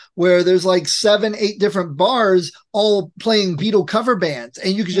fest where there's like 7-8 different bars all playing Beatle cover bands,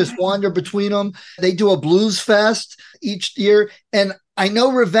 and you can just wander between them. They do a blues fest each year. And I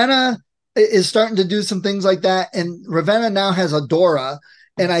know Ravenna is starting to do some things like that. And Ravenna now has a Dora.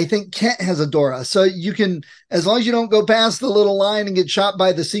 And I think Kent has a Dora. So you can, as long as you don't go past the little line and get shot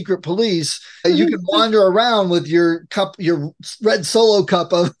by the secret police, you can wander around with your red Solo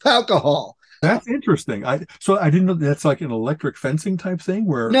cup of alcohol. That's interesting. I didn't know that's like an electric fencing type thing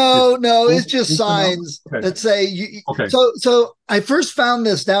where it's just signs that say okay. So I first found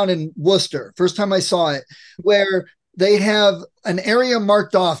this down in Worcester, first time I saw it, where they have an area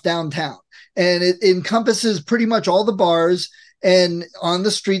marked off downtown, and it encompasses pretty much all the bars and on the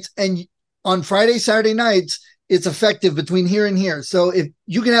streets, and on Friday, Saturday nights, it's effective between here and here. So if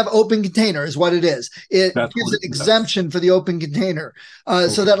you can have open container is what it is. It gives an exemption for the open container.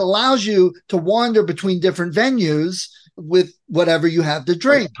 So that allows you to wander between different venues with whatever you have to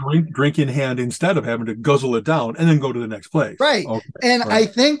drink. Drink in hand instead of having to guzzle it down and then go to the next place. Right. Okay. And I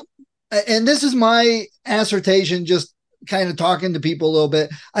think, and this is my assertion, just kind of talking to people a little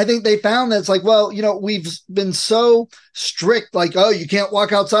bit, I think they found that it's like, well, we've been so strict, like, oh, you can't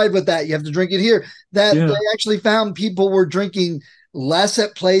walk outside with that, you have to drink it here, that they actually found people were drinking less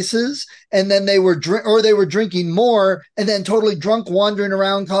at places, and then they were drinking more and then totally drunk, wandering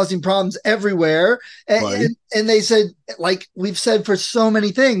around, causing problems everywhere. And they said, like we've said for so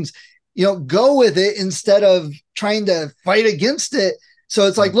many things, go with it instead of trying to fight against it. So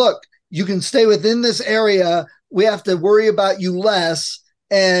it's like, look, you can stay within this area. We have to worry about you less,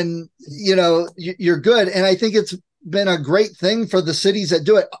 and you're good. And I think it's been a great thing for the cities that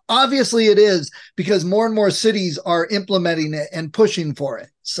do it. Obviously it is, because more and more cities are implementing it and pushing for it.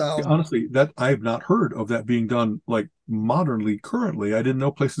 So honestly, that I have not heard of that being done like modernly currently. I didn't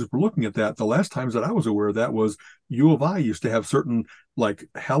know places were looking at that. The last times that I was aware of that was U of I used to have certain, like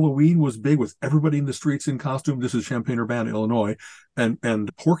Halloween was big with everybody in the streets in costume. This is Champaign-Urbana, Illinois,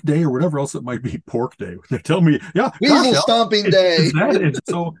 and Pork Day or whatever else it might be. Pork Day. They tell me, Weasel Stomping Day.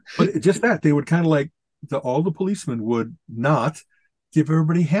 But just that they would kind of like all the policemen would not give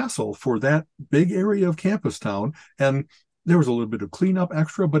everybody hassle for that big area of campus town. And there was a little bit of cleanup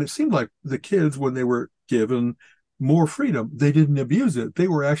extra, but it seemed like the kids, when they were given more freedom, they didn't abuse it. They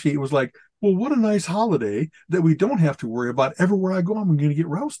were actually, it was like, well, what a nice holiday that we don't have to worry about. Everywhere I go, I'm going to get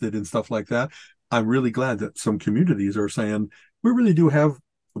roasted and stuff like that. I'm really glad that some communities are saying, we really do have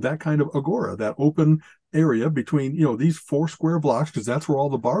that kind of agora, that open area between, these 4 square blocks, because that's where all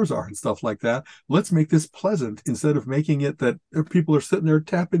the bars are and stuff like that. Let's make this pleasant instead of making it that people are sitting there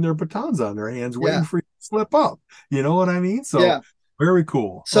tapping their batons on their hands, waiting for you to slip up. You know what I mean? So very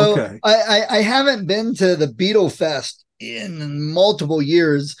cool. So okay. I haven't been to the Beatle Fest in multiple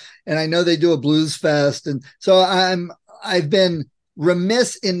years, and I know they do a blues fest, and so I've been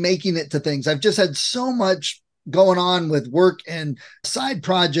remiss in making it to things. I've just had so much going on with work and side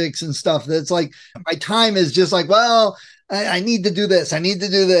projects and stuff that's like my time is just like, well, I need to do this. I need to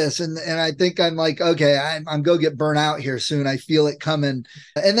do this. And I think I'm like, okay, I'm going to get burnt out here soon. I feel it coming.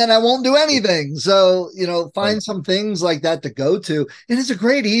 And then I won't do anything. So, find some things like that to go to. And it's a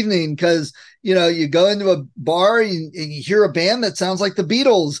great evening because, you go into a bar and you hear a band that sounds like the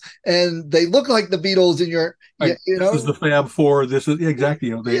Beatles and they look like the Beatles and you're, This is the Fab Four. This is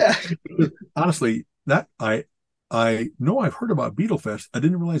exactly, yeah. Honestly, that I know I've heard about Beatlefest. I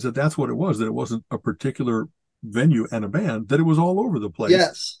didn't realize that that's what it was, that it wasn't a particular venue and a band, that it was all over the place.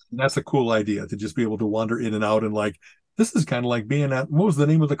 Yes. And that's a cool idea to just be able to wander in and out. And like, this is kind of like being at, what was the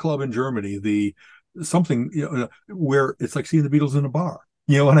name of the club in Germany? The something, where it's like seeing the Beatles in a bar.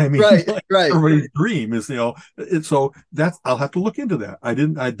 You know what I mean? Right, like right. Everybody's dream is, so that's, I'll have to look into that.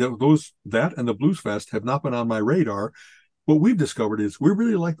 That and the Blues Fest have not been on my radar. What we've discovered is we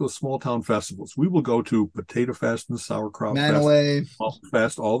really like those small town festivals. We will go to Potato Fest and Sauerkraut Manaway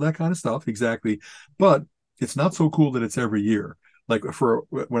Fest, all that kind of stuff. Exactly. But it's not so cool that it's every year. Like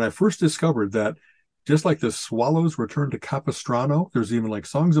when I first discovered that, just like the Swallows return to Capistrano, there's even like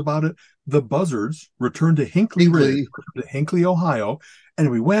songs about it. The Buzzards return to Hinckley Ridge, to Hinckley, Ohio. And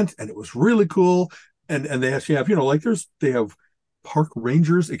we went and it was really cool. And they actually have, they have park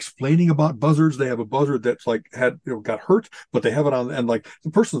rangers explaining about buzzards. They have a buzzard that's like got hurt, but they have it on, and like the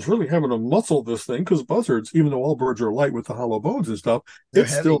person's really having to muscle this thing because buzzards, even though all birds are light with the hollow bones and stuff,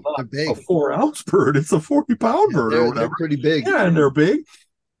 it's heavy. Still not a 4-ounce bird. It's a 40-pound bird or whatever. They're pretty big. Yeah, and they're big.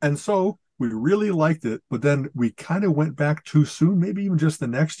 And so we really liked it, but then we kind of went back too soon, maybe even just the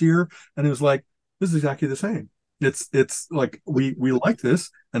next year, and it was like, this is exactly the same. It's like we like this,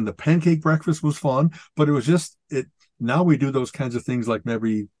 and the pancake breakfast was fun, but it was just it. Now we do those kinds of things like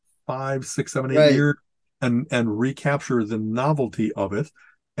every 5, 6, 7, 8 years and recapture the novelty of it.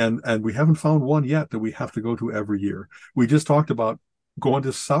 And we haven't found one yet that we have to go to every year. We just talked about going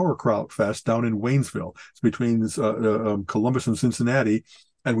to Sauerkraut Fest down in Waynesville. It's between Columbus and Cincinnati.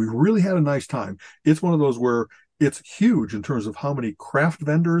 And we really had a nice time. It's one of those where it's huge in terms of how many craft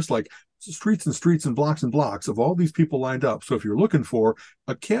vendors, like streets and streets and blocks of all these people lined up. So if you're looking for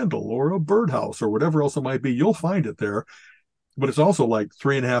a candle or a birdhouse or whatever else it might be, you'll find it there. But it's also like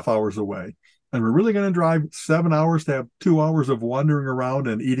 3.5 hours away. And we're really going to drive 7 hours to have 2 hours of wandering around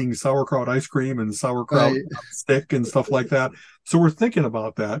and eating sauerkraut ice cream and sauerkraut stick and stuff like that. So we're thinking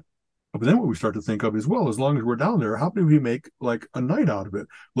about that. But then what we start to think of is, well, as long as we're down there, how do we make like a night out of it?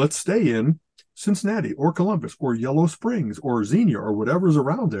 Let's stay in Cincinnati or Columbus or Yellow Springs or Xenia or whatever's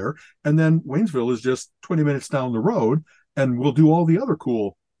around there. And then Waynesville is just 20 minutes down the road, and we'll do all the other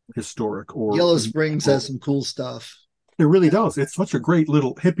cool historic or Yellow Springs has some cool stuff. It really does. It's such a great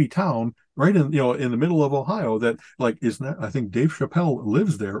little hippie town right in the middle of Ohio that like is not. I think Dave Chappelle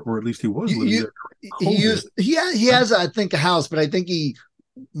lives there, or at least he was living there. He has I think a house, but I think he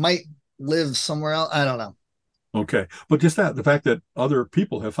might live somewhere else. I don't know. Okay. But just the fact that other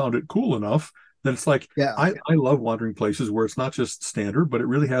people have found it cool enough that it's like, I love wandering places where it's not just standard, but it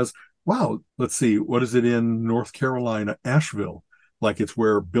really has, wow, let's see, what is it in North Carolina, Asheville? Like it's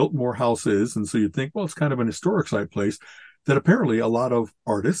where Biltmore House is. And so you think, well, it's kind of an historic site place that apparently a lot of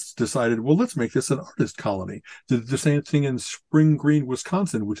artists decided, well, let's make this an artist colony. Did the same thing in Spring Green,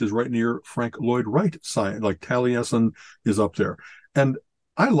 Wisconsin, which is right near Frank Lloyd Wright site, like Taliesin is up there. And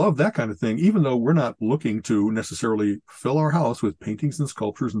I love that kind of thing, even though we're not looking to necessarily fill our house with paintings and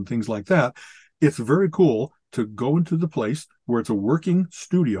sculptures and things like that. It's very cool to go into the place where it's a working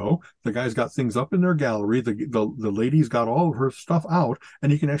studio. The guy's got things up in their gallery. The lady's got all of her stuff out,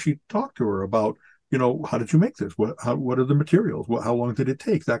 and you can actually talk to her about, how did you make this? What are the materials? How long did it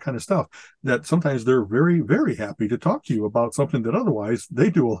take? That kind of stuff. That sometimes they're very, very happy to talk to you about something that otherwise they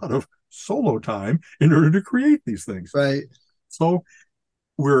do a lot of solo time in order to create these things. Right. So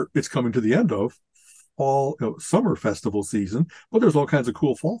it's coming to the end of fall, summer festival season, but there's all kinds of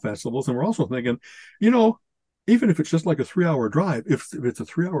cool fall festivals. And we're also thinking, even if it's just like a 3-hour drive, if it's a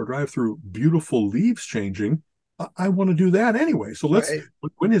 3-hour drive through beautiful leaves changing, I want to do that anyway. So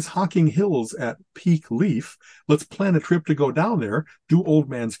when is Hocking Hills at peak leaf? Let's plan a trip to go down there, do Old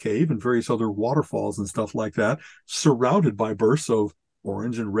Man's Cave and various other waterfalls and stuff like that, surrounded by bursts of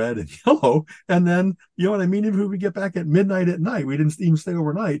orange and red and yellow. And then, you know what I mean? Even if we get back at midnight at night, we didn't even stay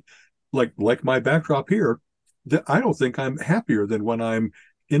overnight. Like my backdrop here, I don't think I'm happier than when I'm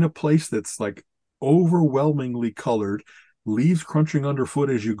in a place that's like overwhelmingly colored, leaves crunching underfoot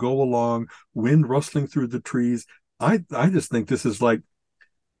as you go along, wind rustling through the trees. I just think this is like,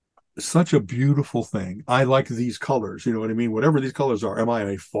 such a beautiful thing. I like these colors. You know what I mean? Whatever these colors are. Am I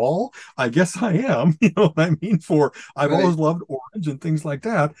a fall? I guess I am. You know what I mean? I've Right. always loved orange and things like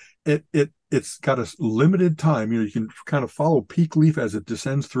that. It's got a limited time. You know, you can kind of follow peak leaf as it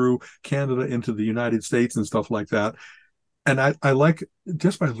descends through Canada into the United States and stuff like that. And I like,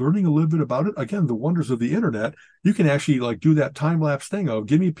 just by learning a little bit about it, again, the wonders of the internet, you can actually like do that time lapse thing of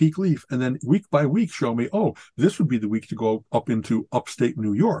give me a peak leaf and then week by week show me, oh, this would be the week to go up into upstate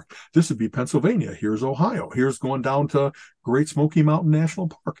New York. This would be Pennsylvania. Here's Ohio. Here's going down to Great Smoky Mountain National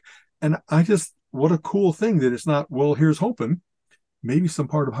Park. And I just, what a cool thing that it's not, well, here's hoping. Maybe some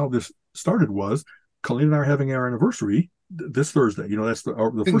part of how this started was Colleen and I are having our anniversary this Thursday. You know, that's the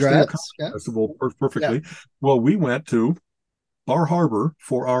first day of Congrats. Comedy Yeah. Festival Yeah. perfectly. Well, we went to Bar Harbor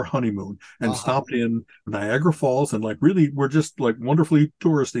for our honeymoon and Uh-huh. stopped in Niagara Falls, and like really we're just like wonderfully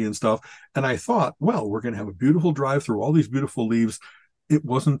touristy and stuff. And I thought, well, we're going to have a beautiful drive through all these beautiful leaves. It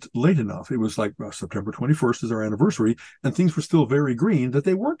wasn't late enough. It was like September 21st is our anniversary, and things were still very green that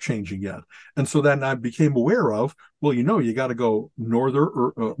they weren't changing yet. And so then I became aware of, well, you know, you got to go more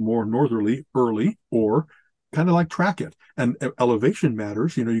northerly early, or kind of like track it. And elevation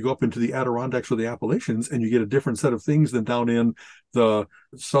matters. You know, you go up into the Adirondacks or the Appalachians and you get a different set of things than down in the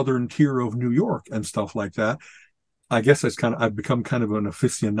southern tier of New York and stuff like that. I guess I've become kind of an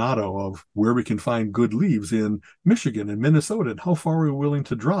aficionado of where we can find good leaves in Michigan and Minnesota, and how far we're willing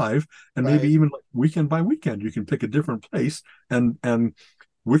to drive, and maybe Right. even like weekend by weekend you can pick a different place, and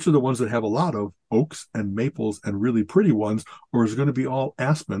which are the ones that have a lot of oaks and maples and really pretty ones, or is it going to be all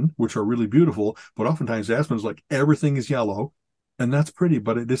aspen, which are really beautiful, but oftentimes aspen is like everything is yellow, and that's pretty,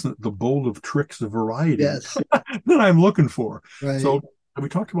 but it isn't the bold of tricks of variety Yes. that I'm looking for. Right. So have we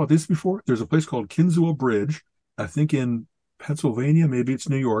talked about this before? There's a place called Kinzua Bridge, I think in Pennsylvania, maybe it's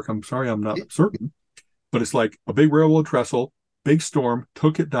New York. I'm sorry, I'm not certain, but it's like a big railroad trestle, big storm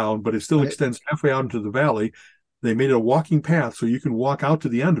took it down, but it still Right. extends halfway out into the valley. They made it a walking path so you can walk out to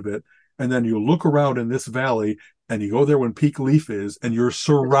the end of it, and then you look around in this valley and you go there when peak leaf is, and you're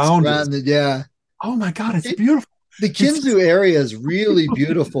surrounded. Surrounded. Yeah. Oh my God, it's beautiful. The It's just, Kinzu area is really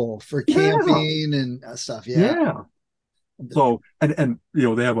beautiful for yeah, camping and stuff. Yeah. yeah. So and you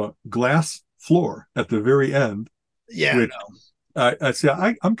know they have a glass floor at the very end, Yeah. which I see.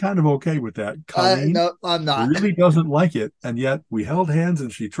 I'm kind of okay with that. Colleen No, I'm not. really doesn't like it, and yet we held hands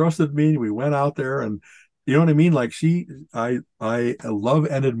and she trusted me. We went out there, and you know what I mean. Like I love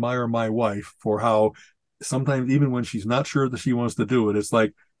and admire my wife for how sometimes even when she's not sure that she wants to do it, it's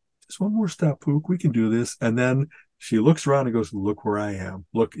like just one more step, Pook. We can do this, and then she looks around and goes, "Look where I am.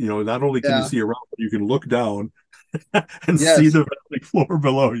 Look, you know, not only can you Yeah. see around, but you can look down and see Yes. the valley floor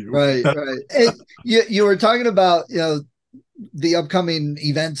below you." Right. Right. And you were talking about, the upcoming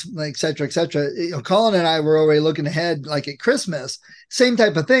events, like et cetera, et cetera. Colin and I were already looking ahead, like at Christmas, same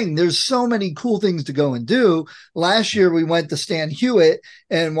type of thing. There's so many cool things to go and do. Last year we went to Stan Hewitt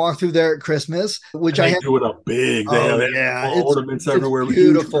and walked through there at Christmas, which And I they had. do it up big. Oh They have yeah, ornaments it's everywhere, huge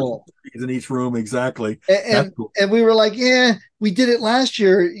Christmas beautiful. trees in each room. Exactly. That's and cool. and we were like, yeah, we did it last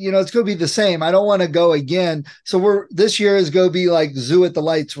year. It's going to be the same. I don't want to go again. So we're this year is going to be like Zoo at the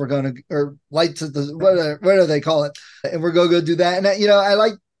Lights. We're going to or Lights at the what do they call it? And we're going to go do that. And I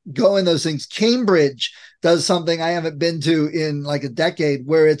like going those things. Cambridge does something I haven't been to in like a decade,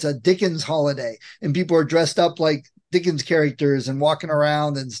 where it's a Dickens holiday and people are dressed up like Dickens characters and walking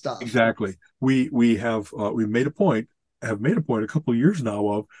around and stuff. Exactly. We made a point, have made a point a couple of years now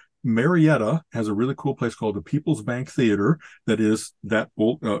of Marietta has a really cool place called the People's Bank Theater that is that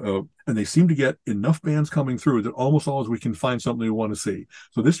old, and they seem to get enough bands coming through that almost always we can find something we want to see.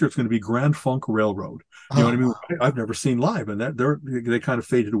 So this year it's going to be Grand Funk Railroad. You know what I mean? Oh, I've never seen live, and they kind of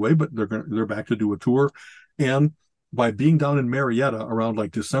faded away, but they're back to do a tour, and by being down in Marietta around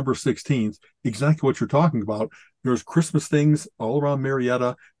like December 16th, exactly what you're talking about. There's Christmas things all around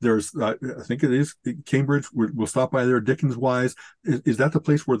Marietta. There's, I think it is Cambridge. We'll stop by there. Dickens wise, is that the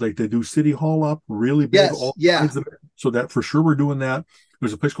place where they do City Hall up really big? yes, All yeah. sides of it? So that for sure we're doing that.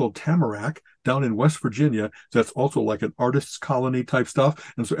 There's a place called Tamarack down in West Virginia. That's also like an artist's colony type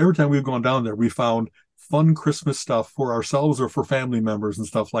stuff. And so every time we've gone down there, we found fun Christmas stuff for ourselves or for family members and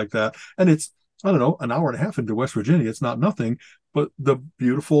stuff like that. And it's, I don't know, an hour and a half into West Virginia. It's not nothing, but the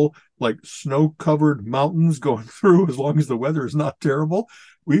beautiful, like snow covered mountains going through, as long as the weather is not terrible.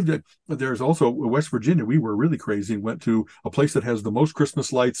 There's also West Virginia. We were really crazy and went to a place that has the most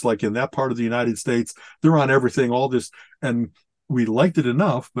Christmas lights, like in that part of the United States. They're on everything, all this. And we liked it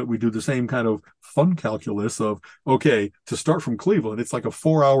enough, but we do the same kind of fun calculus of, okay, to start from Cleveland, it's like a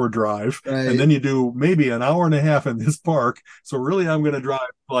 4-hour drive. And Right. then you do maybe an hour and a half in this park. So really, I'm going to drive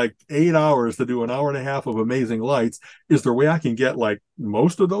like 8 hours to do an hour and a half of amazing lights. Is there a way I can get like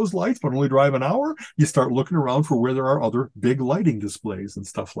most of those lights, but only drive an hour? You start looking around for where there are other big lighting displays and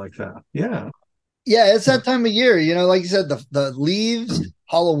stuff like that. Yeah. Yeah, it's that time of year, like you said, the leaves,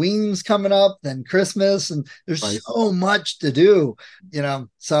 Halloween's coming up, then Christmas, and there's Right. so much to do,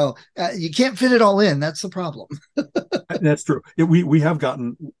 so you can't fit it all in. That's the problem. That's true. We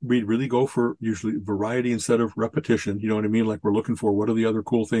really go for usually variety instead of repetition. You know what I mean? Like we're looking for what are the other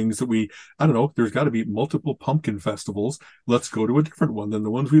cool things that I don't know, there's got to be multiple pumpkin festivals. Let's go to a different one than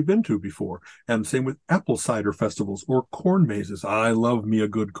the ones we've been to before. And same with apple cider festivals or corn mazes. I love me a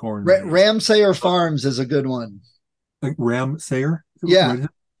good corn maze. Ramsayer Farms is a good one. Like Ram Sayer? Yeah.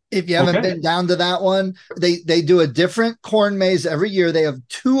 If you haven't been down to that one, they do a different corn maze every year. They have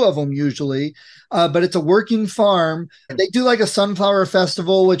two of them usually, but it's a working farm. They do like a sunflower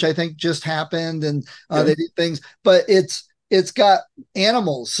festival, which I think just happened, and they do things, but it's got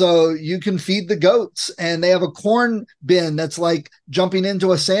animals, so you can feed the goats, and they have a corn bin that's like jumping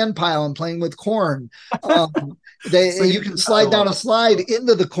into a sand pile and playing with corn. You can slide down a slide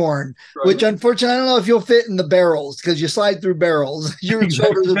into the corn, right, which unfortunately I don't know if you'll fit in the barrels because you slide through barrels. Your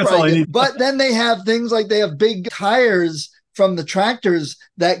shoulders are probably good. But then they have things like they have big tires from the tractors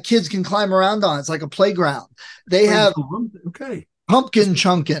that kids can climb around on. It's like a playground. They have pumpkin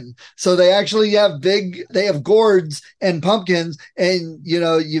chunkin'. So they actually have they have gourds and pumpkins, and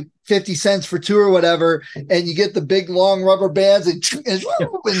you 50 cents for two or whatever, and you get the big long rubber bands and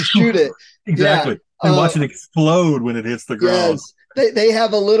shoot it. Exactly. Yeah. And watch it explode when it hits the ground. Yes. They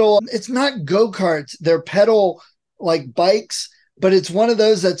have a little, it's not go-karts, they're pedal like bikes, but it's one of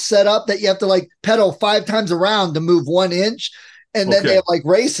those that's set up that you have to like pedal 5 times around to move 1 inch. And then they have like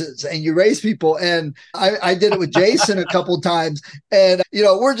races, and you race people. And I did it with Jason a couple of times, and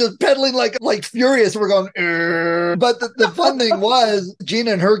we're just pedaling like furious. We're going, but the fun thing was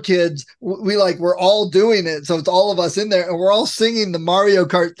Gina and her kids, we're all doing it, so it's all of us in there, and we're all singing the Mario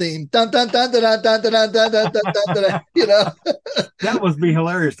Kart theme. Dun dun dun dun dun dun dun dun dun dun dun dun. That must be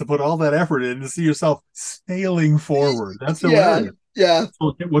hilarious to put all that effort in to see yourself sailing forward. That's hilarious. Yeah.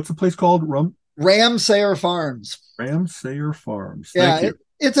 So what's the place called? Ramsayer Farms. Ramsayer Farms. Thank you.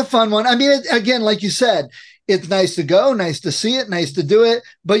 It's a fun one. I mean, again, like you said, it's nice to go, nice to see it, nice to do it,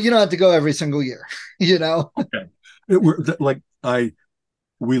 but you don't have to go every single year, Okay.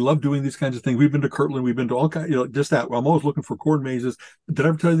 We love doing these kinds of things. We've been to Kirtland, we've been to all kinds, just that. I'm always looking for corn mazes. Did I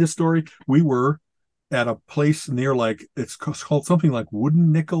ever tell you this story? We were at a place near it's called something like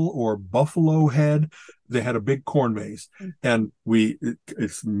Wooden Nickel or Buffalo Head. They had a big corn maze, and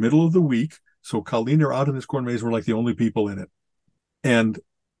it's middle of the week. So Colleen are out in this corn maze. We're like the only people in it. And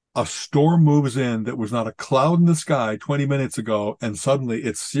a storm moves in that was not a cloud in the sky 20 minutes ago. And suddenly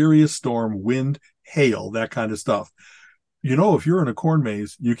it's serious storm, wind, hail, that kind of stuff. If you're in a corn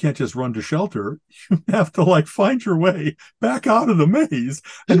maze, you can't just run to shelter. You have to find your way back out of the maze.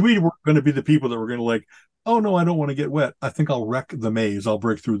 And we were going to be the people that were going to oh no, I don't want to get wet. I think I'll wreck the maze. I'll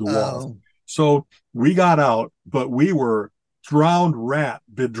break through the walls. So we got out, but we were drowned rat,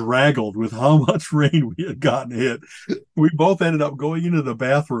 bedraggled with how much rain we had gotten hit. We both ended up going into the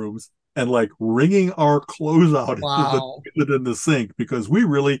bathrooms and wringing our clothes out in the sink, because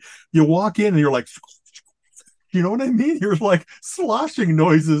you walk in and you're like, you know what I mean? You're sloshing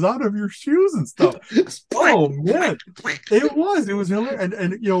noises out of your shoes and stuff. Oh man, it was hilarious.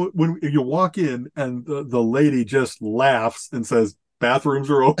 And when you walk in and the lady just laughs and says, bathrooms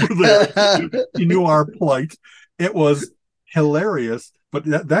are over there. She knew our plight. It was hilarious. But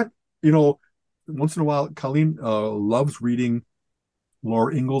that once in a while, Colleen loves reading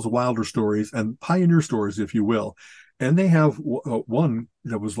Laura Ingalls Wilder stories and pioneer stories, if you will. And they have one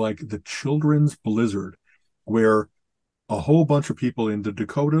that was like the Children's Blizzard, where a whole bunch of people in the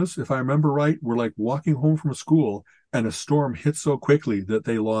Dakotas, if I remember right, were walking home from school, and a storm hit so quickly that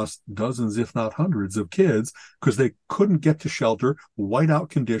they lost dozens, if not hundreds, of kids because they couldn't get to shelter, whiteout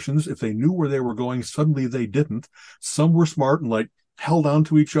conditions. If they knew where they were going, suddenly they didn't. Some were smart and held on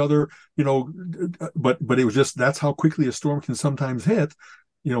to each other, but it was just, that's how quickly a storm can sometimes hit.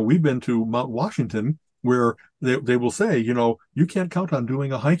 We've been to Mount Washington, where they will say, you can't count on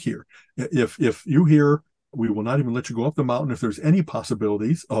doing a hike here. If you hear, we will not even let you go up the mountain if there's any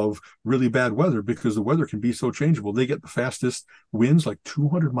possibilities of really bad weather, because the weather can be so changeable. They get the fastest winds,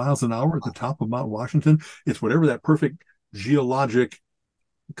 200 miles an hour at the top of Mount Washington. It's whatever that perfect geologic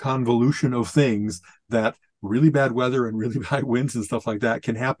convolution of things that really bad weather and really high winds and stuff like that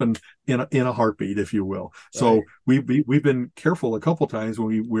can happen in a heartbeat, if you will. So Right. we've been careful a couple times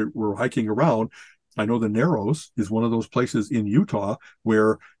when we're hiking around. I know the Narrows is one of those places in Utah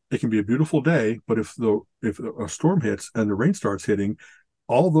where it can be a beautiful day, but if a storm hits and the rain starts hitting,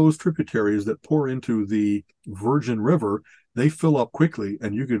 all those tributaries that pour into the Virgin River, they fill up quickly,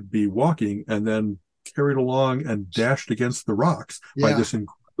 and you could be walking and then carried along and dashed against the rocks by Yeah. this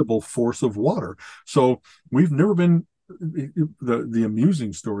incredible force of water. So we've never been the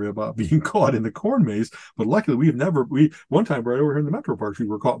amusing story about being caught in the corn maze, but luckily we one time right over here in the metro parks we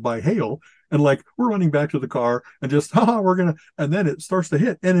were caught by hail, and like we're running back to the car and just we're gonna, and then it starts to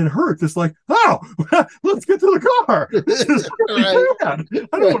hit and it hurts. It's like, let's get to the car. This is really Right. bad.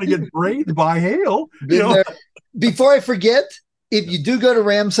 I don't want to get brained by hail. Been there. Before I forget, if you do go to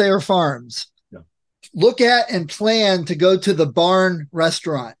Ramsayer Farms, Yeah. look at and plan to go to the Barn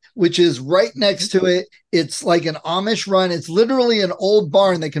restaurant, which is right next to it. It's like an Amish run. It's literally an old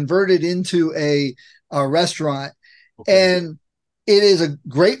barn they converted into a restaurant. Okay. And it is a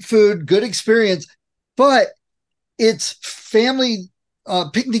great food, good experience, but it's family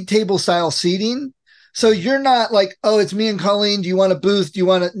picnic table style seating. So you're not like, oh, it's me and Colleen. Do you want a booth? Do you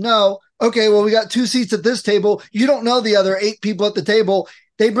want to? No. Okay, well, we got 2 seats at this table. You don't know the other 8 people at the table.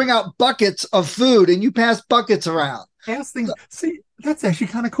 They bring out buckets of food and you pass buckets around. Ask things. See, that's actually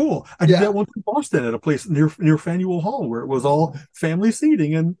kind of cool. I did Yeah. that once in Boston at a place near Faneuil Hall where it was all family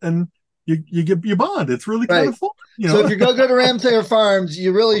seating, and you bond. It's really kind Right. of fun. So if you're going to go to Ramsayer Farms,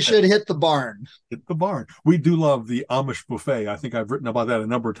 you really should hit the barn. Hit the barn. We do love the Amish buffet. I think I've written about that a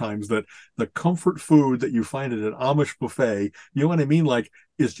number of times, that the comfort food that you find at an Amish buffet, you know what I mean? Like,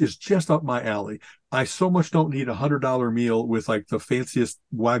 is just up my alley. I so much don't need $100 meal with like the fanciest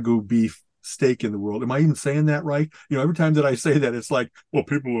Wagyu beef steak in the world. Am I even saying that right? You know, every time that I say that, it's like, well,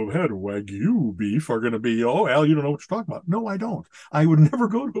 people who have had Wagyu beef are going to be, oh, Al, you don't know what you're talking about. No, I don't. I would never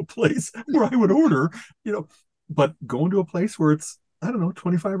go to a place where I would order, but going to a place where it's, I don't know,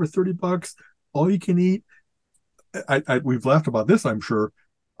 25 or $30, all you can eat. We've laughed about this, I'm sure.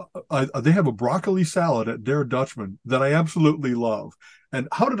 They have a broccoli salad at Der Dutchman that I absolutely love. And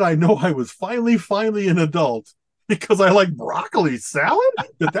how did I know I was finally an adult? Because I like broccoli salad.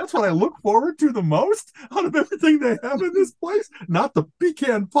 That's what I look forward to the most out of everything they have in this place. Not the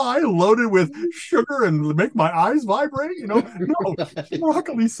pecan pie loaded with sugar and make my eyes vibrate. No,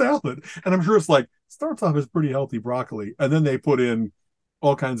 broccoli salad. And I'm sure it's like, starts off as pretty healthy broccoli, and then they put in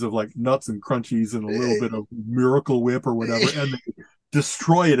all kinds of like nuts and crunchies and a little bit of Miracle Whip or whatever, and they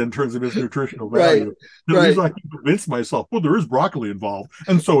destroy it in terms of its nutritional value. The reason I can convince myself, well, there is broccoli involved,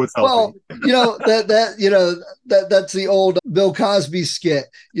 and so it's healthy. Well, that's the old Bill Cosby skit,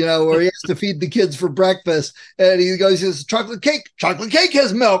 where he has to feed the kids for breakfast, and he says, chocolate cake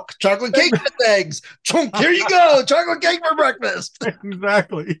has milk, chocolate cake has eggs. Here you go, chocolate cake for breakfast.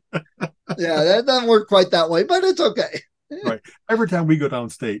 Exactly. Yeah, that doesn't work quite that way, but it's okay. Right. Every time we go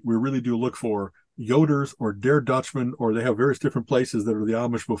downstate, we really do look for Yoder's or Der Dutchman, or they have various different places that are the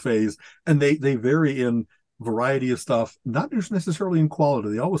Amish buffets, and they vary in variety of stuff, not just necessarily in quality.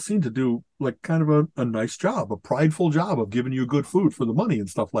 They always seem to do like kind of a nice job, a prideful job of giving you good food for the money and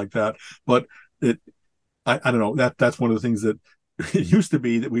stuff like that. But I don't know, that's one of the things that it used to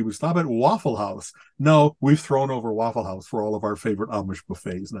be, that we would stop at Waffle House. No, we've thrown over Waffle House for all of our favorite Amish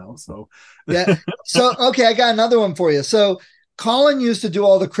buffets now. So yeah. So okay, I got another one for you. So Colin used to do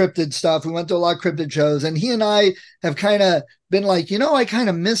all the cryptid stuff. We went to a lot of cryptid shows, and he and I have kind of been like, I kind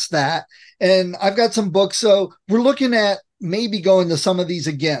of miss that. And I've got some books. So we're looking at maybe going to some of these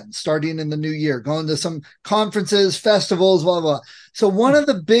again, starting in the new year, going to some conferences, festivals, blah, blah. So one of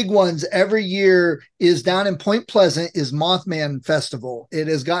the big ones every year is down in Point Pleasant is Mothman Festival. It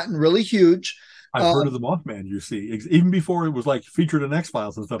has gotten really huge. I've heard of the Mothman, even before it was like featured in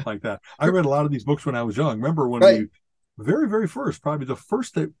X-Files and stuff like that. I read a lot of these books when I was young. Remember when we very, very first, probably the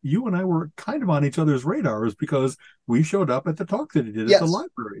first that you and I were kind of on each other's radars, because we showed up at the talk that he did at the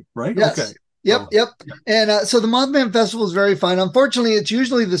library, right? Yes. Okay. Yep. And so the Mothman Festival is very fun. Unfortunately, it's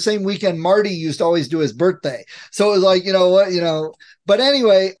usually the same weekend Marty used to always do his birthday. So it was like, but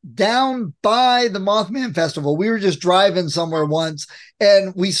anyway, down by the Mothman Festival, we were just driving somewhere once,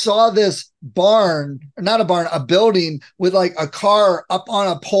 and we saw this a building with like a car up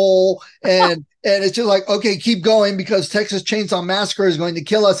on a pole, and it's just like, okay, keep going because Texas Chainsaw Massacre is going to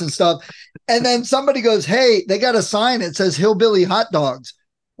kill us and stuff. And then somebody goes, hey, they got a sign. It says Hillbilly Hot Dogs.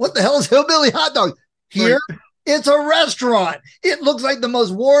 What the hell is Hillbilly Hot Dog? Here, it's a restaurant. It looks like the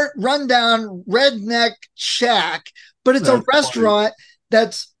most rundown redneck shack, but it's a restaurant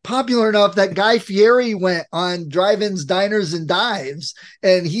that's popular enough that Guy Fieri went on Drive-Ins, Diners, and Dives,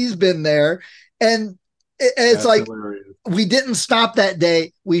 and he's been there. And It's That's like hilarious. we didn't stop that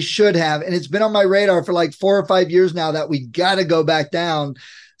day. We should have. And it's been on my radar for like 4 or 5 years now that we got to go back down.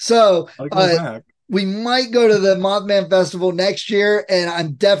 So I go back. we might go to the Mothman Festival next year. And I'm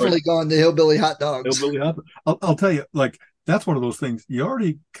Right. definitely going to Hillbilly Hot Dogs. Hillbilly hot. I'll tell you, like that's one of those things you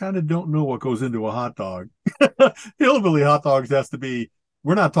already kind of don't know what goes into a hot dog. Hillbilly hot dogs has to be.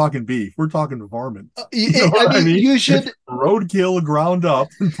 We're not talking beef. We're talking varmints. You know I what I mean, mean? you It's should roadkill ground up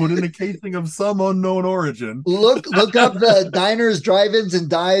and put in a casing of some unknown origin. look up the Diners, Drive-ins, and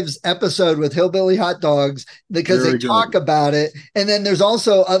Dives episode with Hillbilly Hot Dogs because they Very good. talk about it. And then there's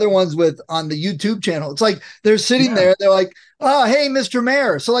also other ones with on the YouTube channel. It's like they're sitting Yeah. there, they're like, "Oh, hey, Mr.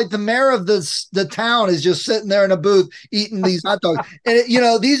 Mayor." So like the mayor of the town is just sitting there in a booth eating these hot dogs, and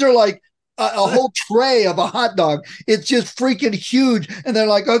these are like a whole tray of a hot dog. It's just freaking huge. And they're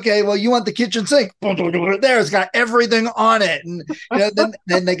like, okay, well, you want the kitchen sink? There, it's got everything on it. And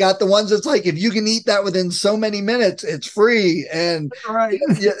then they got the ones that's like, if you can eat that within so many minutes, it's free. And Right.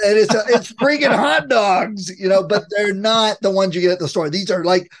 and it's freaking hot dogs, but they're not the ones you get at the store. These are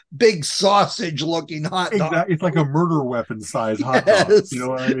like big sausage looking hot dogs. Exactly. It's like a murder weapon size hot dog. Yes. You know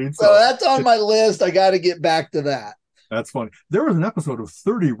what I mean? So that's on my list. I got to get back to that. That's funny. There was an episode of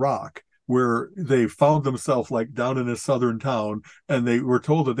 30 Rock where they found themselves like down in a southern town and they were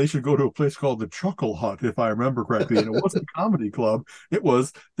told that they should go to a place called the Chuckle Hut, if I remember correctly. And it wasn't a comedy club. It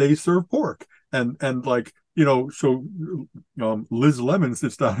was they serve pork. And like, so Liz Lemon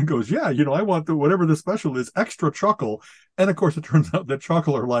sits down and goes, yeah, I want whatever the special is, extra chuckle. And of course, it turns out that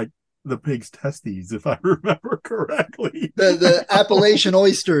chuckle are like the pig's testes, if I remember correctly. The Appalachian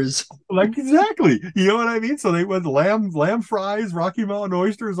oysters. Like exactly. You know what I mean? So they went lamb fries, Rocky Mountain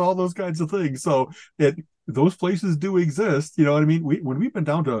oysters, all those kinds of things. So those places do exist. You know what I mean? When we've been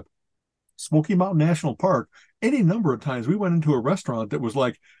down to Smoky Mountain National Park, any number of times we went into a restaurant that was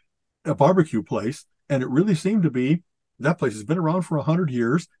like a barbecue place, and it really seemed to be that place has been around for 100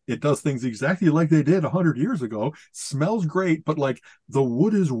 years. It does things exactly like they did 100 years ago. Smells great, but like the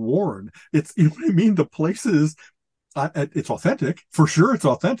wood is worn. It's, you know what I mean? The place is, it's authentic. For sure it's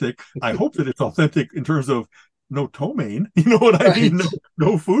authentic. I hope that it's authentic in terms of no ptomaine. You know what I mean?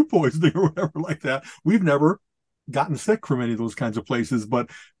 No food poisoning or whatever like that. We've never gotten sick from any of those kinds of places, but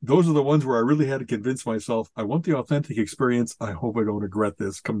those are the ones where I really had to convince myself I want the authentic experience. I hope I don't regret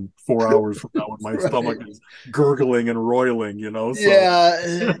this come 4 hours from now when my stomach is gurgling and roiling, So.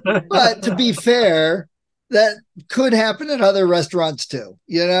 Yeah, but to be fair, that could happen at other restaurants too,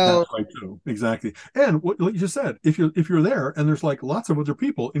 That's right too. Exactly. And what you just said, if you're there and there's like lots of other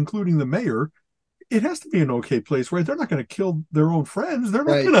people, including the mayor, it has to be an okay place, right? They're not going to kill their own friends. They're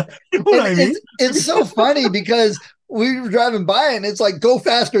not going to, you know what I mean? It's so funny because we were driving by and it's like, go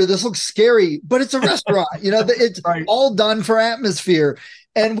faster. This looks scary, but it's a restaurant. It's right. All done for atmosphere.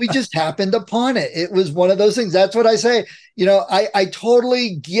 And we just happened upon it. It was one of those things. That's what I say. I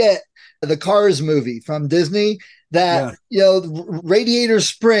totally get the Cars movie from Disney that, Radiator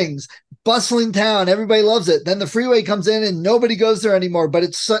Springs, bustling town, everybody loves it. Then the freeway comes in and nobody goes there anymore, but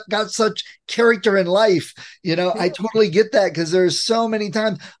it's got such character and life. I totally get that because there's so many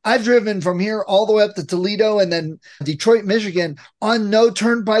times I've driven from here all the way up to Toledo and then Detroit, Michigan on no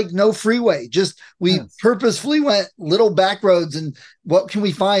turnpike, no freeway. Just we purposefully went little back roads and what can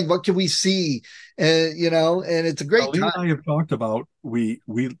we find? What can we see? And it's a great time. And I have talked about we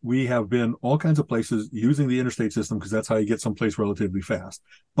have been all kinds of places using the interstate system because that's how you get someplace relatively fast.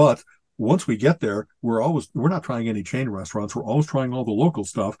 But once we get there, we're not trying any chain restaurants. We're always trying all the local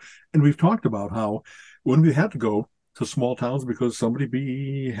stuff. And we've talked about how when we had to go to small towns because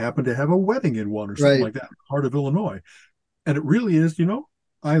somebody happened to have a wedding in one or something like that, heart of Illinois. And it really is,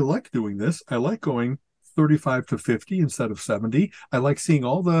 I like doing this. I like going 35 to 50 instead of 70. I like seeing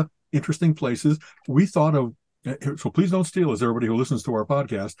all the interesting places. We thought of, so please don't steal us, everybody who listens to our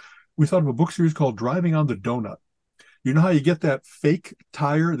podcast. We thought of a book series called Driving on the Donut. You know how you get that fake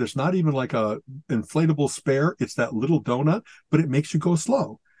tire that's not even like a inflatable spare? It's that little donut, but it makes you go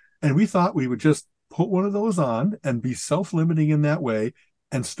slow. And we thought we would just put one of those on and be self-limiting in that way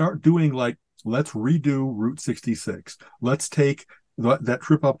and start doing like, let's redo Route 66. Let's take that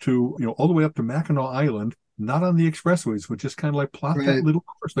trip up to, all the way up to Mackinac Island, not on the expressways, but just kind of like plot that little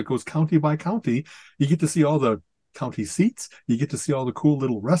course that goes county by county. You get to see all the county seats. You get to see all the cool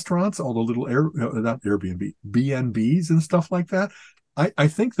little restaurants, all the little not Airbnb, B&Bs and stuff like that. I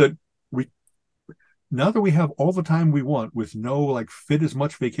think that now that we have all the time we want with no like fit as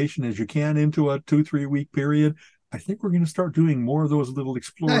much vacation as you can into a 2-3 week period, I think we're going to start doing more of those little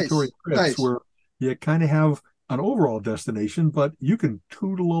exploratory trips where you kind of have an overall destination, but you can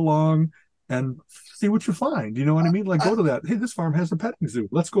tootle along and see what you find. You know what I mean? Like, go to that. Hey, this farm has a petting zoo.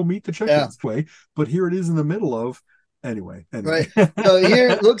 Let's go meet the Yeah. chickens. Way, but here it is in the middle of. Anyway. Right. So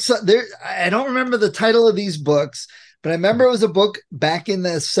here looks there. I don't remember the title of these books, but I remember it was a book back in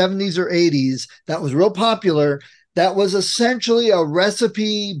the 70s or 80s that was real popular. That was essentially a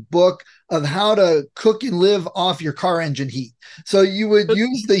recipe book of how to cook and live off your car engine heat. So you would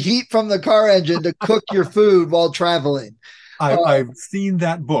use the heat from the car engine to cook your food while traveling. I've seen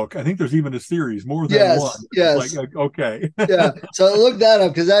that book. I think there's even a series, more than one. Yes. Like, okay. Yeah. So look that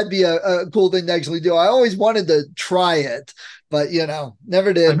up because that'd be a cool thing to actually do. I always wanted to try it, but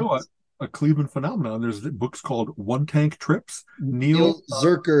never did. I know a Cleveland phenomenon. There's books called One Tank Trips. Neil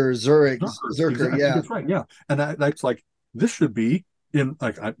Zurcher, exactly. yeah. That's right. Yeah. And that's like, this should be in,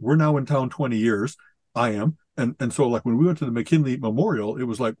 like, we're now in town 20 years. I am. And so, like, when we went to the McKinley Memorial, it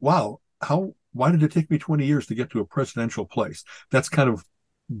was like, wow, why did it take me 20 years to get to a presidential place? That's kind of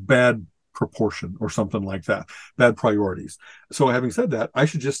bad proportion or something like that, bad priorities. So having said that, I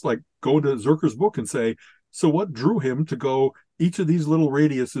should just like go to Zurcher's book and say, so what drew him to go each of these little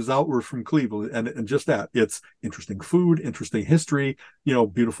radiuses outward from Cleveland? And just that, it's interesting food, interesting history,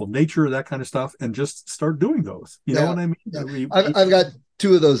 beautiful nature, that kind of stuff, and just start doing those. You know what I mean? Yeah. I've got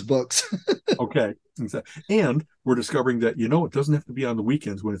 2 of those books. Okay. And we're discovering that, it doesn't have to be on the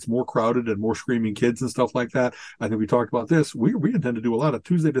weekends when it's more crowded and more screaming kids and stuff like that. I think we talked about this. We intend to do a lot of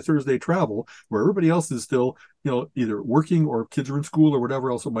Tuesday to Thursday travel where everybody else is still, either working or kids are in school or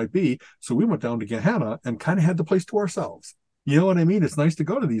whatever else it might be. So we went down to Gahanna and kind of had the place to ourselves. You know what I mean? It's nice to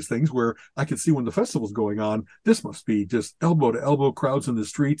go to these things where I can see when the festival's going on. This must be just elbow to elbow crowds in the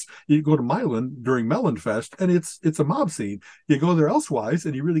streets. You go to Milan during Melon Fest, and it's a mob scene. You go there elsewise,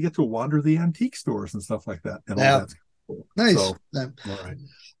 and you really get to wander the antique stores and stuff like that. And all that's cool. Nice. So, all right.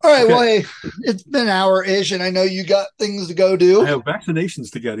 Okay. Well, hey, it's been an hour-ish, and I know you got things to go do. I have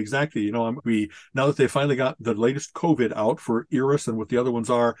vaccinations to get. Exactly. Now that they finally got the latest COVID out for Eris and what the other ones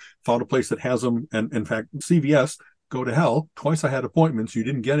are, found a place that has them, and in fact, CVS. Go to hell. Twice I had appointments. You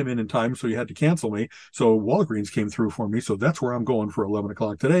didn't get them in time, so you had to cancel me. So Walgreens came through for me. So that's where I'm going for 11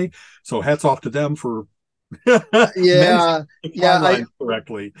 o'clock today. So hats off to them for correctly.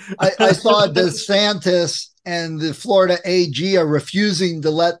 I saw DeSantis and the Florida AG are refusing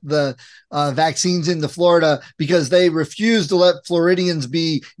to let the vaccines into Florida because they refuse to let Floridians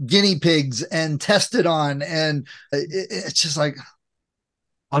be guinea pigs and tested on. And it's just like,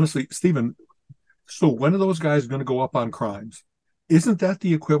 honestly, Stephen, so when are those guys going to go up on crimes? Isn't that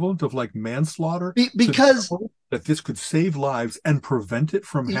the equivalent of like manslaughter? Because that this could save lives and prevent it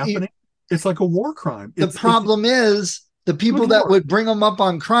from happening? It's like a war crime. The problem is the people that would bring them up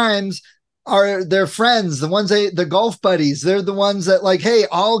on crimes are their friends, the golf buddies. They're the ones that like, hey,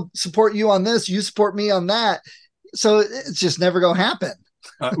 I'll support you on this. You support me on that. So it's just never going to happen.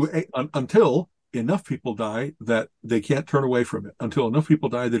 Until enough people die that they can't turn away from it. Until enough people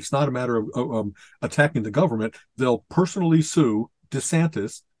die that it's not a matter of attacking the government, they'll personally sue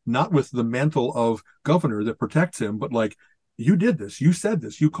DeSantis, not with the mantle of governor that protects him, but like, you did this, you said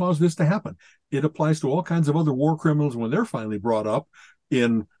this, you caused this to happen. It applies to all kinds of other war criminals when they're finally brought up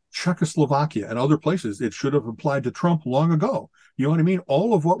in Czechoslovakia and other places. It should have applied to Trump long ago. You know what I mean?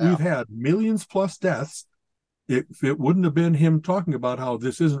 All of what we've had, millions plus deaths, if it wouldn't have been him talking about how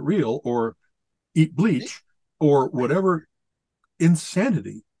this isn't real or eat bleach or whatever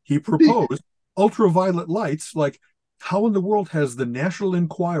insanity he proposed, ultraviolet lights, like how in the world has the National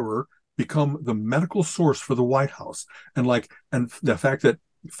Enquirer become the medical source for the White House? And the fact that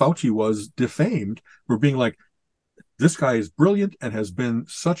Fauci was defamed, we're being like, this guy is brilliant and has been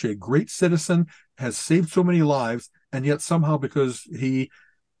such a great citizen, has saved so many lives, and yet somehow because it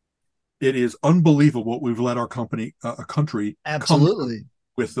is unbelievable what we've let our country absolutely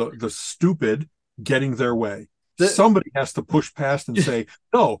with the stupid getting their way. Somebody has to push past and say,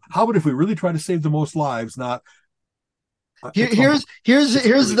 no, how about if we really try to save the most lives, not here's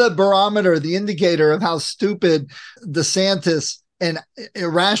the barometer, the indicator of how stupid DeSantis and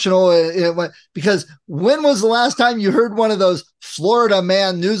irrational it went. Because when was the last time you heard one of those Florida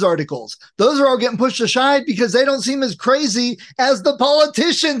man news articles? Those are all getting pushed aside because they don't seem as crazy as the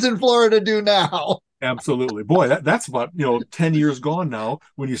politicians in Florida do now. Absolutely. Boy, that's about 10 years gone now.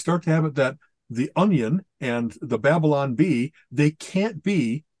 When you start to have it that the Onion and the Babylon Bee, they can't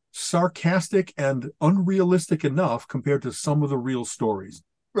be sarcastic and unrealistic enough compared to some of the real stories.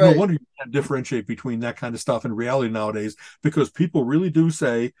 Right. No wonder you can't differentiate between that kind of stuff and reality nowadays, because people really do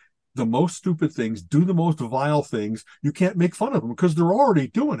say the most stupid things, do the most vile things. You can't make fun of them because they're already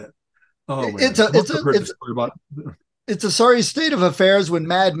doing it. Oh, man. It's a sorry state of affairs when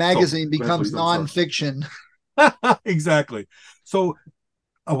Mad Magazine becomes nonfiction. Exactly. So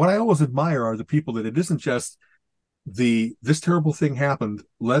what I always admire are the people that it isn't just this terrible thing happened,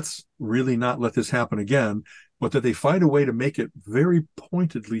 let's really not let this happen again, but that they find a way to make it very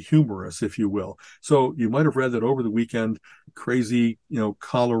pointedly humorous, if you will. So you might have read that over the weekend, crazy,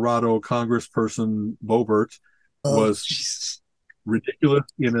 Colorado congressperson Boebert Oh, was Jesus. ridiculous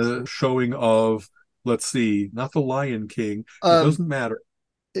in a showing of, let's see, not the Lion King. It Um, doesn't matter.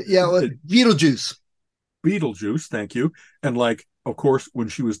 yeah, Beetlejuice. Beetlejuice, thank you. And like, of course, when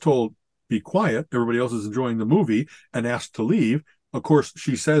she was told, be quiet, everybody else is enjoying the movie, and asked to leave, of course,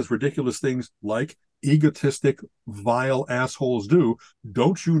 she says ridiculous things like egotistic, vile assholes do.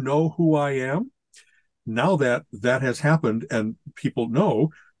 Don't you know who I am? Now that that has happened and people know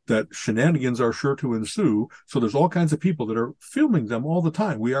that shenanigans are sure to ensue, so there's all kinds of people that are filming them all the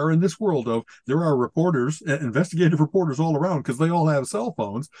time. We are in this world of, there are reporters, investigative reporters all around, because they all have cell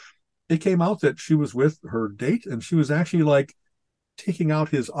phones. It came out that she was with her date and she was actually like taking out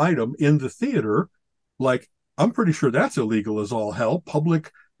his item in the theater. Like, I'm pretty sure that's illegal as all hell.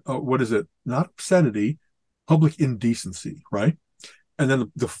 Public, what is it? Not obscenity, public indecency, right? And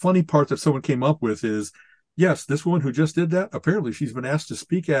then the funny part that someone came up with is, yes, this woman who just did that, apparently she's been asked to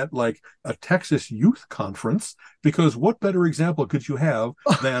speak at like a Texas youth conference, because what better example could you have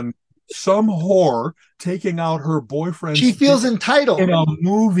than some whore taking out her She boyfriend's feels dick in entitled. a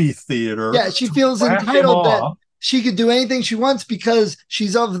movie theater Yeah, she to feels whack him entitled that off. she could do anything she wants because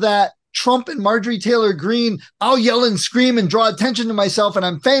she's of that Trump and Marjorie Taylor Greene. I'll yell and scream and draw attention to myself, and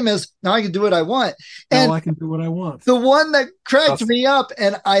I'm famous. Now I can do what I want. Now And I can do what I want. the one that cracked That's, me up,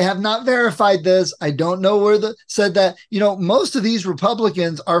 and I have not verified this, I don't know where the said that, most of these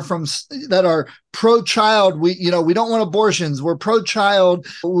Republicans are from that are pro-child. We don't want abortions. We're pro-child.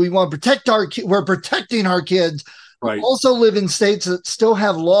 We want to protect we're protecting our kids. We right. also live in states that still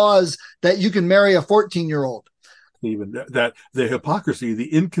have laws that you can marry a 14-year-old. Even that the hypocrisy,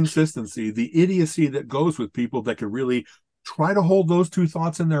 the inconsistency, the idiocy that goes with people that can really try to hold those two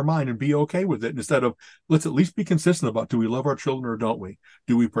thoughts in their mind and be okay with it, instead of, let's at least be consistent about, do we love our children or don't we?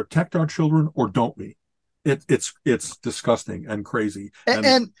 Do we protect our children or don't we? It's disgusting and crazy.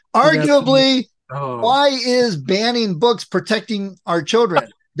 And arguably, oh, why is banning books protecting our children?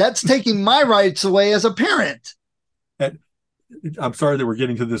 That's taking my rights away as a parent. and I'm sorry that we're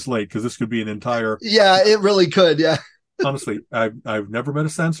getting to this late, because this could be an entire. Yeah, it really could. Yeah, Honestly, I've never met a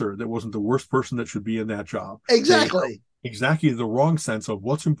censor that wasn't the worst person that should be in that job. exactly. Exactly the wrong sense of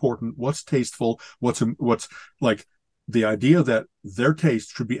what's important, what's tasteful, what's like, the idea that their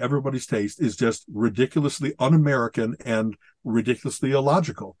taste should be everybody's taste is just ridiculously un-American and ridiculously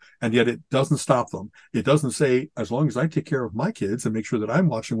illogical. And yet it doesn't stop them. It doesn't say, as long as I take care of my kids and make sure that I'm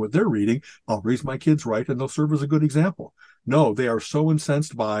watching what they're reading, I'll raise my kids right and they'll serve as a good example. No, they are so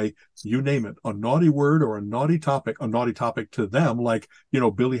incensed by, you name it, a naughty word or a naughty topic to them, like,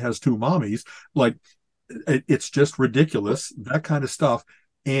 Billy has two mommies. Like, it's just ridiculous, that kind of stuff.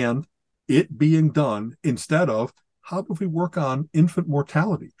 And it being done instead of, how about if we work on infant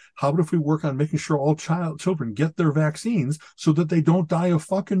mortality? How about if we work on making sure all children get their vaccines so that they don't die of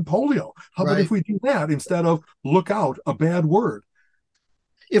fucking polio? How about if we do that instead of, look out, a bad word?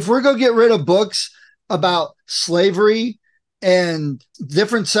 If we're going to get rid of books about slavery and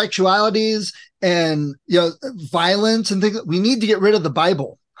different sexualities and violence and things, we need to get rid of the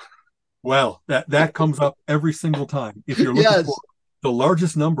Bible. Well, that comes up every single time. If you're looking for the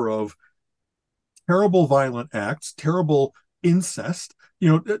largest number of terrible violent acts, terrible incest,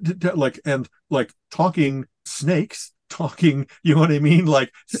 like talking snakes, talking, you know what I mean?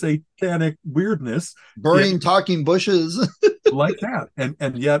 Like satanic weirdness. Burning talking bushes. Like that.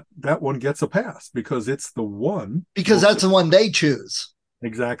 And yet that one gets a pass because it's the one. Because that's the one they choose.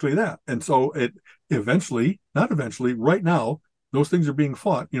 Exactly that. And so it not eventually, right now, those things are being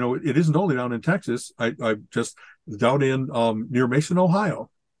fought. It isn't only down in Texas. I just down in near Mason, Ohio.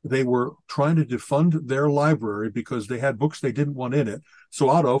 They were trying to defund their library because they had books they didn't want in it.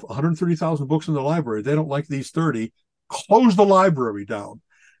 So out of 130,000 books in the library, they don't like these 30. Close the library down.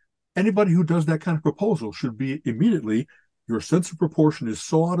 Anybody who does that kind of proposal should be immediately, your sense of proportion is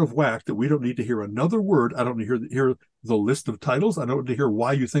so out of whack that we don't need to hear another word. I don't need to hear the list of titles. I don't need to hear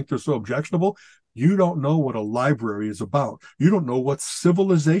why you think they're so objectionable. You don't know what a library is about. You don't know what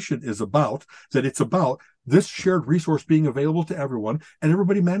civilization is about, that it's about this shared resource being available to everyone and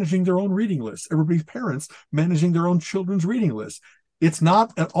everybody managing their own reading lists, everybody's parents managing their own children's reading lists. It's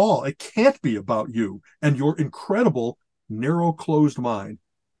not at all. It can't be about you and your incredible, narrow, closed mind.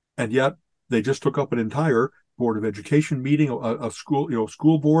 And yet they just took up an entire board of education meeting, a school,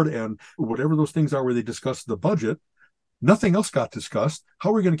 school board, and whatever those things are where they discuss the budget. Nothing else got discussed.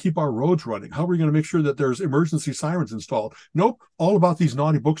 How are we going to keep our roads running? How are we going to make sure that there's emergency sirens installed? Nope. All about these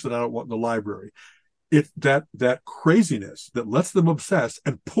naughty books that I don't want in the library. It's that craziness that lets them obsess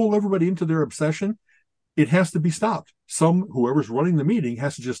and pull everybody into their obsession. It has to be stopped. Whoever's running the meeting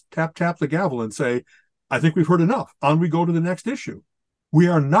has to just tap the gavel and say, I think we've heard enough. On we go to the next issue. We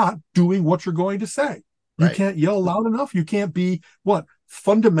are not doing what you're going to say. You can't yell loud enough. You can't be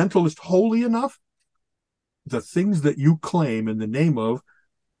fundamentalist holy enough. The things that you claim in the name of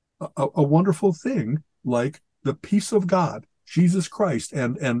a wonderful thing like the peace of God, Jesus Christ,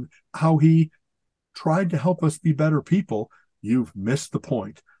 and how he tried to help us be better people, you've missed the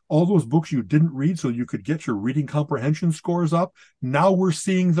point. All those books you didn't read so you could get your reading comprehension scores up, now we're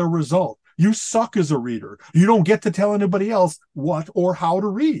seeing the result. You suck as a reader. You don't get to tell anybody else what or how to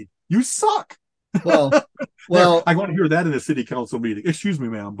read. You suck. Well, I want to hear that in a city council meeting. Excuse me,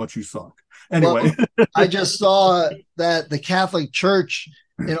 ma'am, but you suck. Anyway. Well, I just saw that the Catholic Church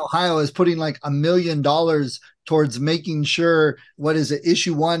in Ohio is putting like $1 million towards making sure,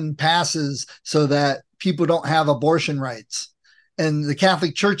 issue 1 passes so that people don't have abortion rights. And the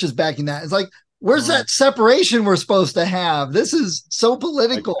Catholic Church is backing that. It's like, where's that separation we're supposed to have? This is so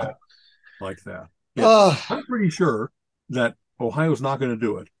political. Like that. Yeah. I'm pretty sure that Ohio's not going to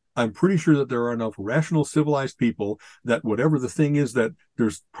do it. I'm pretty sure that there are enough rational, civilized people that whatever the thing is, that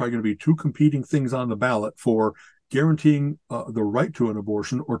there's probably going to be 2 competing things on the ballot for guaranteeing the right to an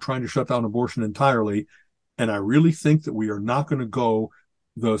abortion or trying to shut down abortion entirely. And I really think that we are not going to go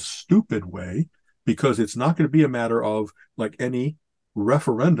the stupid way, because it's not going to be a matter of, like any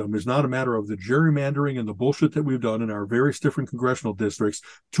referendum is not a matter of the gerrymandering and the bullshit that we've done in our various different congressional districts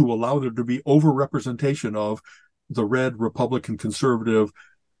to allow there to be overrepresentation of the red, Republican, conservative,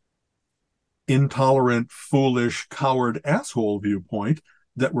 intolerant, foolish, coward, asshole viewpoint,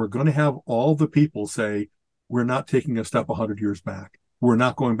 that we're going to have all the people say, we're not taking a step 100 years back. We're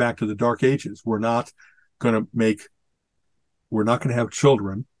not going back to the dark ages. We're not going to have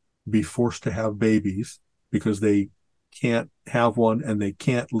children be forced to have babies because they can't have one and they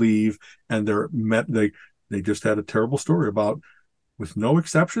can't leave. And they just had a terrible story about, with no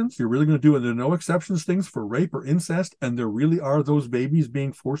exceptions, you're really going to do the no exceptions things for rape or incest, and there really are those babies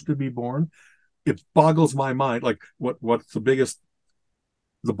being forced to be born. It boggles my mind. Like, what's the biggest?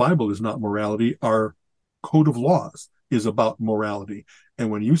 The Bible is not morality. Our code of laws is about morality. And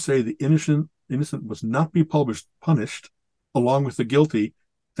when you say the innocent must not be punished along with the guilty,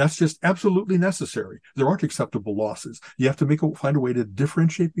 that's just absolutely necessary. There aren't acceptable losses. You have to find a way to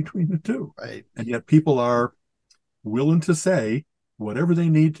differentiate between the two. Right. And yet people are willing to say whatever they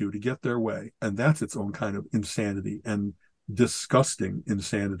need to get their way. And that's its own kind of insanity and disgusting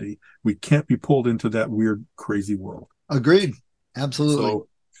insanity. We can't be pulled into that weird, crazy world. Agreed. Absolutely.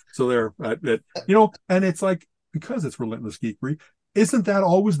 So there, and it's like, because it's relentless geekery, isn't that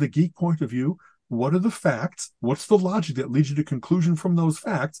always the geek point of view? What are the facts? What's the logic that leads you to conclusion from those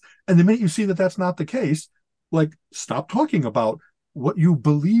facts? And the minute you see that that's not the case, like, stop talking about what you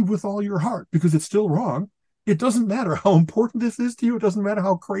believe with all your heart, because it's still wrong. It doesn't matter how important this is to you. It doesn't matter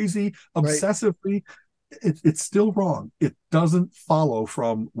how crazy, obsessively, it's still wrong. It doesn't follow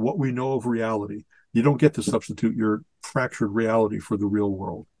from what we know of reality. You don't get to substitute your fractured reality for the real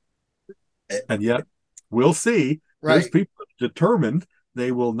world. And yet, we'll see. There's people determined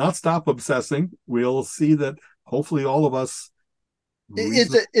they will not stop obsessing. We'll see that hopefully all of us.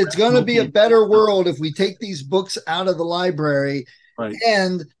 It's going to be a better world if we take these books out of the library,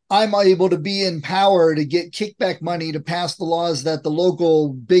 and I'm able to be in power to get kickback money to pass the laws that the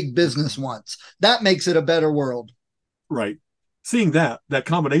local big business wants. That makes it a better world. Right. Seeing that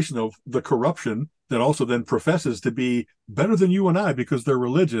combination of the corruption that also then professes to be better than you and I because they're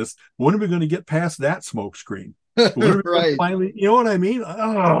religious, when are we going to get past that smoke screen? Right. Finally, you know what I mean?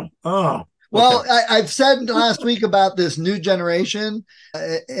 Well, I've said last week about this new generation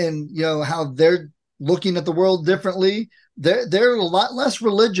and how they're looking at the world differently. They're a lot less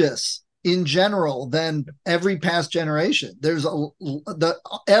religious in general than every past generation.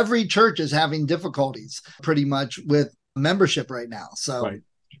 Every church is having difficulties pretty much with membership right now. So,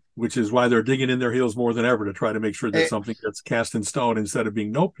 which is why they're digging in their heels more than ever to try to make sure that something gets cast in stone instead of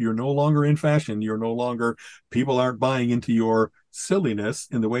being, nope, you're no longer in fashion. You're no longer, people aren't buying into your silliness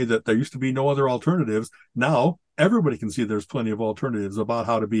in the way that there used to be no other alternatives. Now everybody can see there's plenty of alternatives about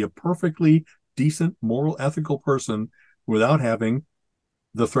how to be a perfectly decent, moral, ethical person without having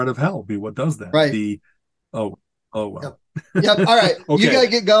the threat of hell be what does that. Right. Oh well. Yep. All right. Okay. You got to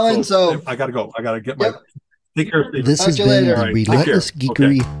get going. So I got to go. I got to get my. Take care, Steve. This has been the Relentless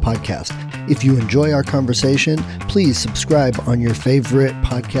Geekery podcast. If you enjoy our conversation, please subscribe on your favorite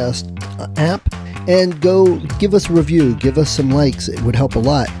podcast app And go give us a review, give us some likes. It would help a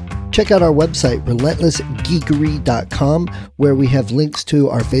lot. Check out our website, relentlessgeekery.com, where we have links to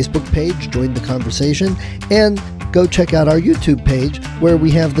our Facebook page, join the conversation, and go check out our YouTube page, where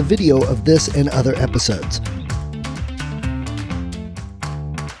we have the video of this and other episodes.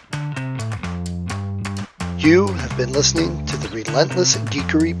 You have been listening to the Relentless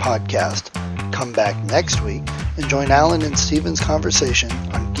Geekery podcast. Come back next week and join Alan and Steven's conversation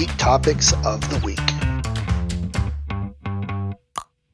on geek topics of the week.